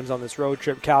more games on this road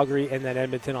trip, Calgary and then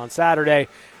Edmonton on Saturday.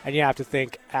 And you have to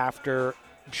think after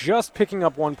just picking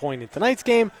up 1 point in tonight's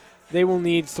game, they will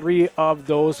need 3 of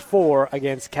those 4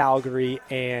 against Calgary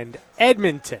and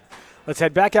Edmonton. Let's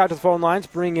head back out to the phone lines,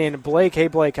 bring in Blake. Hey,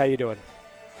 Blake, how you doing?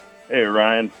 Hey,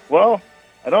 Ryan. Well,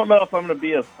 I don't know if I'm going to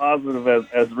be as positive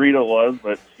as Rita was,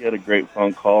 but she had a great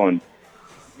phone call. And,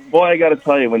 boy, I got to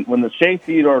tell you, when the Shea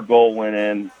Theodore goal went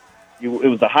in, it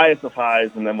was the highest of highs,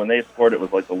 and then when they scored, it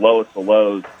was like the lowest of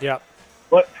lows. Yeah.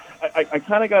 But I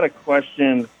kind of got a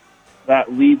question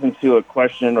that leads into a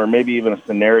question or maybe even a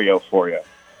scenario for you.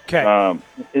 Okay. And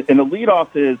the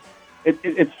leadoff is,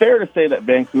 it's fair to say that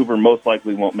Vancouver most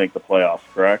likely won't make the playoffs,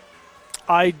 correct?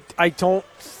 I don't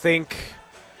think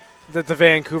that the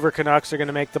Vancouver Canucks are going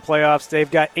to make the playoffs. They've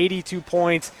got 82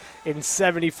 points in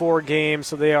 74 games,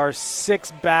 so they are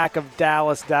 6 back of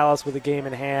Dallas with a game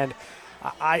in hand.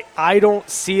 I don't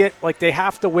see it. Like, they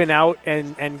have to win out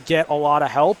and get a lot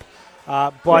of help,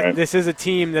 but right. This is a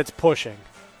team that's pushing.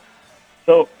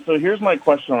 So here's my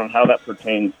question on how that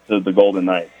pertains to the Golden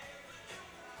Knights.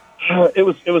 It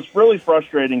was really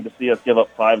frustrating to see us give up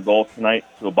 5 goals tonight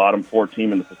to a bottom 4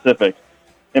 team in the Pacific.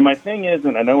 And my thing is,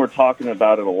 and I know we're talking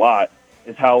about it a lot,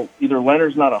 is how either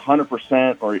Leonard's not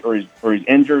 100% or he's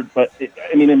injured. But,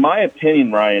 in my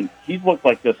opinion, Ryan, he's looked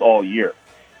like this all year.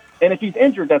 And if he's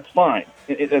injured, that's fine.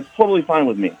 It's totally fine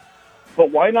with me.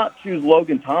 But why not choose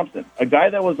Logan Thompson, a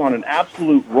guy that was on an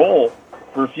absolute roll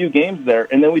for a few games there,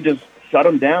 and then we just shut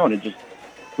him down and just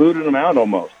booted him out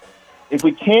almost? If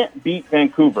we can't beat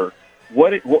Vancouver,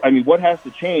 what has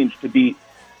to change to beat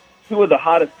 2 of the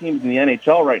hottest teams in the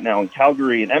NHL right now in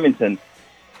Calgary and Edmonton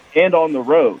and on the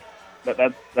road?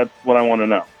 That's what I want to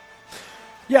know.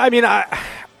 Yeah,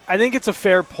 I think it's a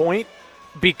fair point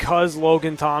because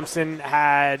Logan Thompson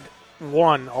had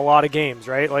won a lot of games,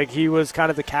 right? Like, he was kind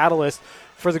of the catalyst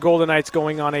for the Golden Knights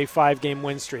going on a 5-game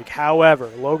win streak. However,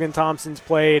 Logan Thompson's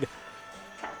played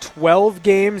 12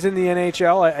 games in the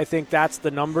NHL. I think that's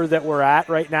the number that we're at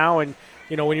right now. And,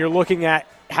 when you're looking at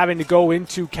having to go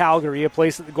into Calgary, a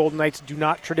place that the Golden Knights do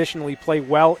not traditionally play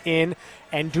well in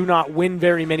and do not win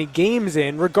very many games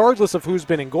in, regardless of who's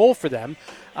been in goal for them,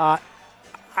 I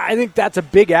think that's a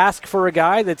big ask for a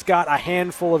guy that's got a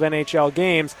handful of NHL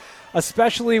games,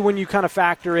 especially when you kind of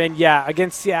factor in,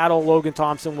 against Seattle, Logan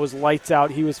Thompson was lights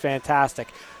out. He was fantastic.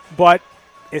 But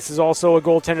this is also a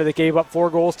goaltender that gave up 4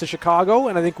 goals to Chicago,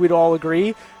 and I think we'd all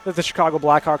agree that the Chicago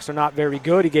Blackhawks are not very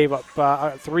good. He gave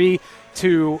up 3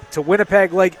 to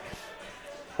Winnipeg. Like,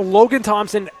 Logan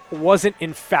Thompson wasn't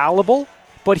infallible,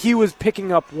 but he was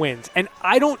picking up wins. And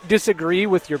I don't disagree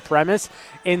with your premise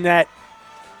in that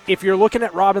if you're looking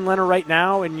at Robin Lehner right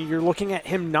now and you're looking at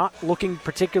him not looking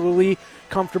particularly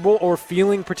comfortable or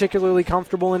feeling particularly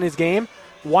comfortable in his game,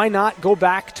 why not go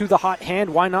back to the hot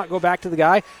hand? Why not go back to the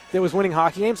guy that was winning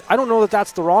hockey games? I don't know that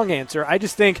that's the wrong answer. I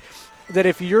just think that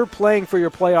if you're playing for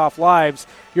your playoff lives,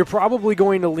 you're probably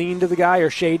going to lean to the guy or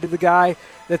shade to the guy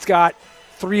that's got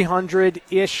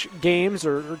 300-ish games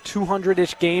or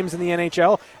 200-ish games in the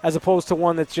NHL as opposed to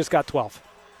one that's just got 12.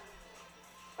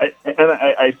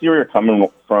 I see where you're coming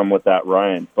from with that,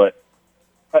 Ryan. But,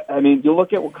 I mean, you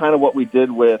look at what we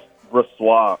did with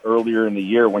Brossoit earlier in the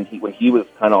year when he was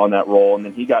kind of on that role, and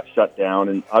then he got shut down,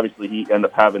 and obviously he ended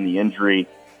up having the injury,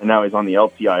 and now he's on the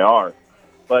LTIR.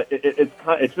 But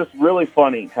it's just really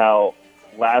funny how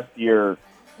last year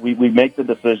we make the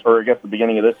decision, or I guess the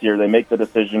beginning of this year, they make the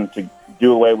decision to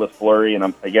do away with Fleury, and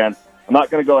I'm not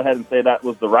going to go ahead and say that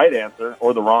was the right answer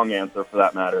or the wrong answer for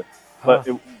that matter. But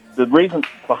the reason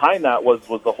behind that was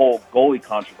the whole goalie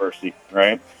controversy,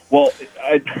 right? Well,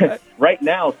 right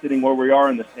now, sitting where we are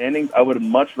in the standings, I would have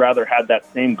much rather had that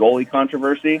same goalie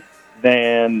controversy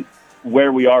than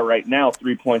where we are right now,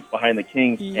 3 points behind the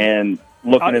Kings and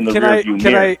looking in the rearview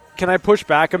mirror. Can I push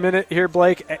back a minute here,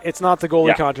 Blake? It's not the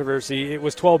goalie controversy. It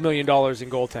was $12 million in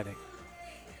goaltending.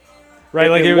 Right,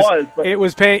 it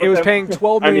was paying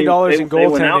 $12 million in goaltending. They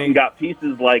went out and got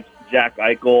pieces like Jack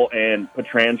Eichel and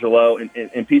Pietrangelo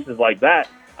and pieces like that.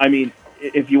 I mean,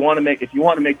 if you want to make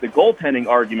the goaltending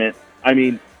argument, I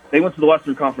mean, they went to the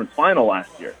Western Conference Final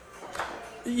last year.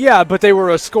 Yeah, but they were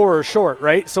a scorer short,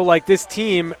 right? So, this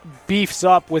team beefs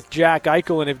up with Jack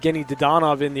Eichel and Evgeny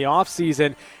Dadonov in the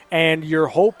offseason, and your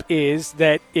hope is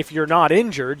that if you're not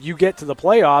injured, you get to the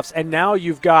playoffs, and now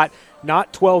you've got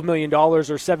not $12 million or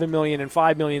 $7 million and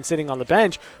 $5 million sitting on the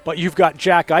bench, but you've got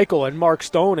Jack Eichel and Mark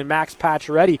Stone and Max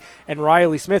Pacioretty and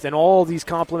Riley Smith and all these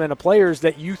complement of players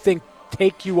that you think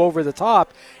take you over the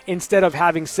top. Instead of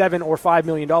having $7 or $5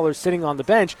 million sitting on the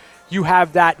bench, you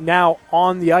have that now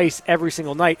on the ice every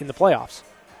single night in the playoffs.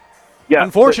 Yeah,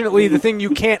 unfortunately, the thing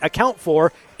you can't account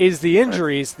for is the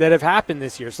injuries that have happened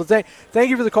this year. So thank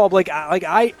you for the call, Blake.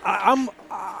 I'm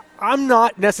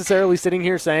not necessarily sitting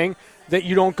here saying that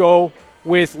you don't go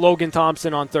with Logan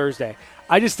Thompson on Thursday.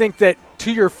 I just think that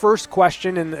to your first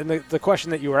question and the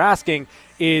question that you were asking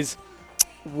is,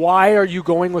 why are you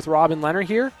going with Robin Lehner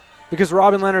here? Because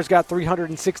Robin Lehner's got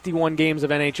 361 games of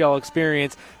NHL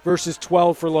experience versus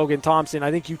 12 for Logan Thompson.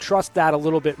 I think you trust that a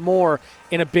little bit more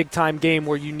in a big-time game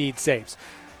where you need saves.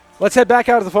 Let's head back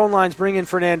out to the phone lines, bring in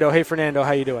Fernando. Hey, Fernando,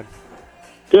 how you doing?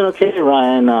 Doing okay,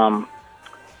 Ryan.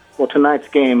 Well, tonight's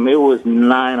game, it was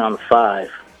 9-on-5.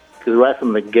 Because right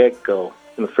from the get-go,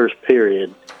 in the first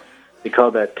period, they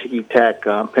called that ticky-tack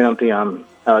penalty on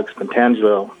Alex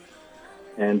Pietrangelo.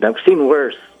 And I've seen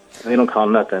worse. They don't call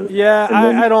nothing. Yeah,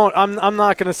 I don't. I'm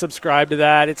not going to subscribe to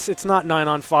that. It's not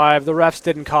 9-on-5. The refs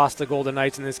didn't cost the Golden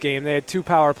Knights in this game. They had 2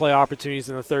 power play opportunities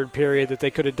in the third period that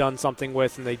they could have done something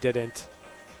with, and they didn't.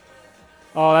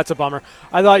 Oh, that's a bummer.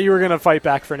 I thought you were going to fight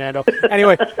back, Fernando.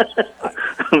 Anyway.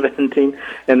 Venting.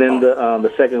 And then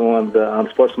the second one, the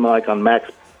sportsmanlike on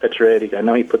Max Pacioretty. I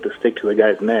know he put the stick to the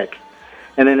guy's neck.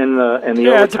 And then in the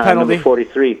overtime, number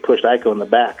 43 pushed Eichel in the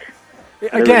back.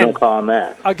 Again, no call on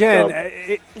that. Again,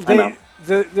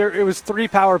 it was 3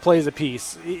 power plays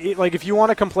apiece. If you want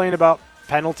to complain about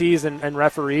penalties and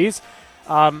referees,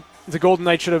 the Golden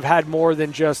Knights should have had more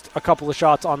than just a couple of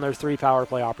shots on their 3 power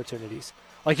play opportunities.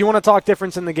 You want to talk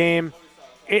difference in the game,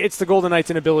 it's the Golden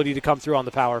Knights' inability to come through on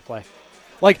the power play.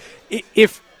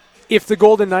 If the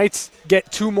Golden Knights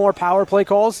get 2 more power play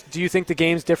calls, do you think the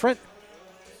game's different?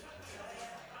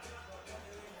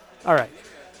 All right.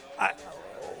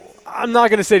 I'm not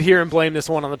going to sit here and blame this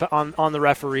one on the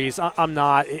referees. I'm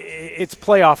not. It's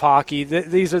playoff hockey.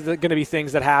 These are going to be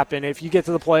things that happen. If you get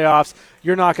to the playoffs,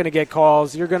 you're not going to get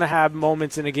calls. You're going to have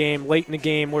moments in a game, late in the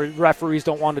game, where referees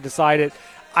don't want to decide it.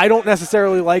 I don't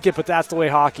necessarily like it, but that's the way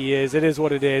hockey is. It is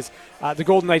what it is. The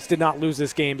Golden Knights did not lose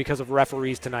this game because of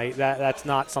referees tonight. That's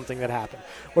not something that happened.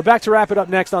 We're back to wrap it up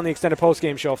next on the extended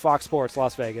postgame show, Fox Sports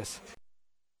Las Vegas.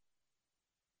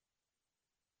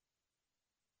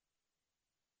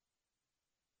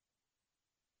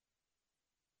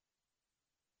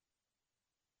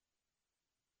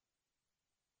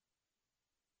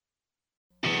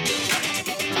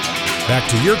 Back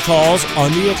to your calls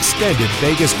on the extended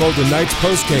Vegas Golden Knights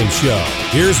postgame show.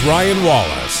 Here's Ryan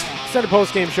Wallace. Extended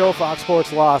postgame show, Fox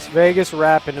Sports Las Vegas.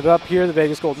 Wrapping it up here. The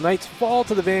Vegas Golden Knights fall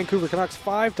to the Vancouver Canucks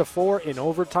 5-4 in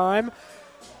overtime.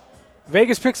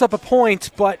 Vegas picks up a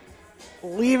point, but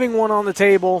leaving one on the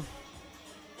table,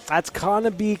 that's going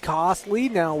to be costly.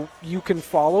 Now, you can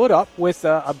follow it up with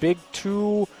a big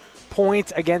 2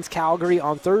 points against Calgary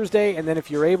on Thursday, and then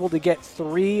if you're able to get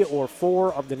 3 or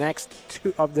 4 of the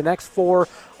next 4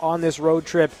 on this road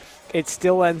trip, it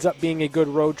still ends up being a good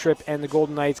road trip, and the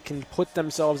Golden Knights can put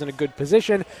themselves in a good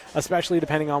position, especially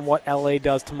depending on what LA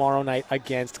does tomorrow night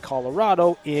against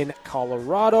Colorado in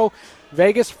Colorado.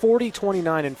 Vegas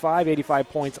 40-29-5, 85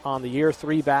 points on the year,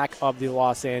 3 back of the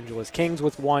Los Angeles Kings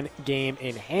with 1 game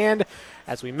in hand.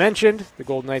 As we mentioned, the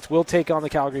Golden Knights will take on the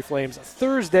Calgary Flames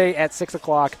Thursday at 6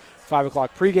 o'clock, 5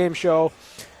 o'clock pregame show.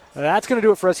 That's going to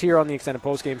do it for us here on the Extended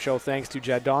Postgame Show. Thanks to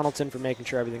Jed Donaldson for making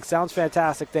sure everything sounds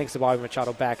fantastic. Thanks to Bobby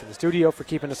Machado back in the studio for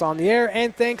keeping us on the air.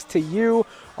 And thanks to you,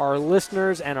 our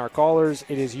listeners and our callers.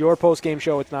 It is your postgame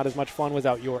show. It's not as much fun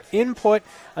without your input.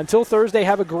 Until Thursday,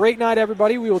 have a great night,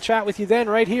 everybody. We will chat with you then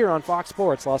right here on Fox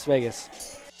Sports Las Vegas.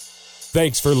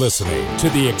 Thanks for listening to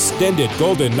the Extended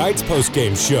Golden Knights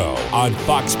postgame show on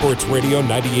Fox Sports Radio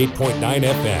 98.9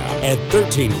 FM and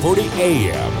 1340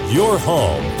 AM. Your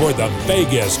home for the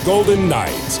Vegas Golden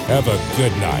Knights. Have a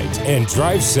good night and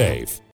drive safe.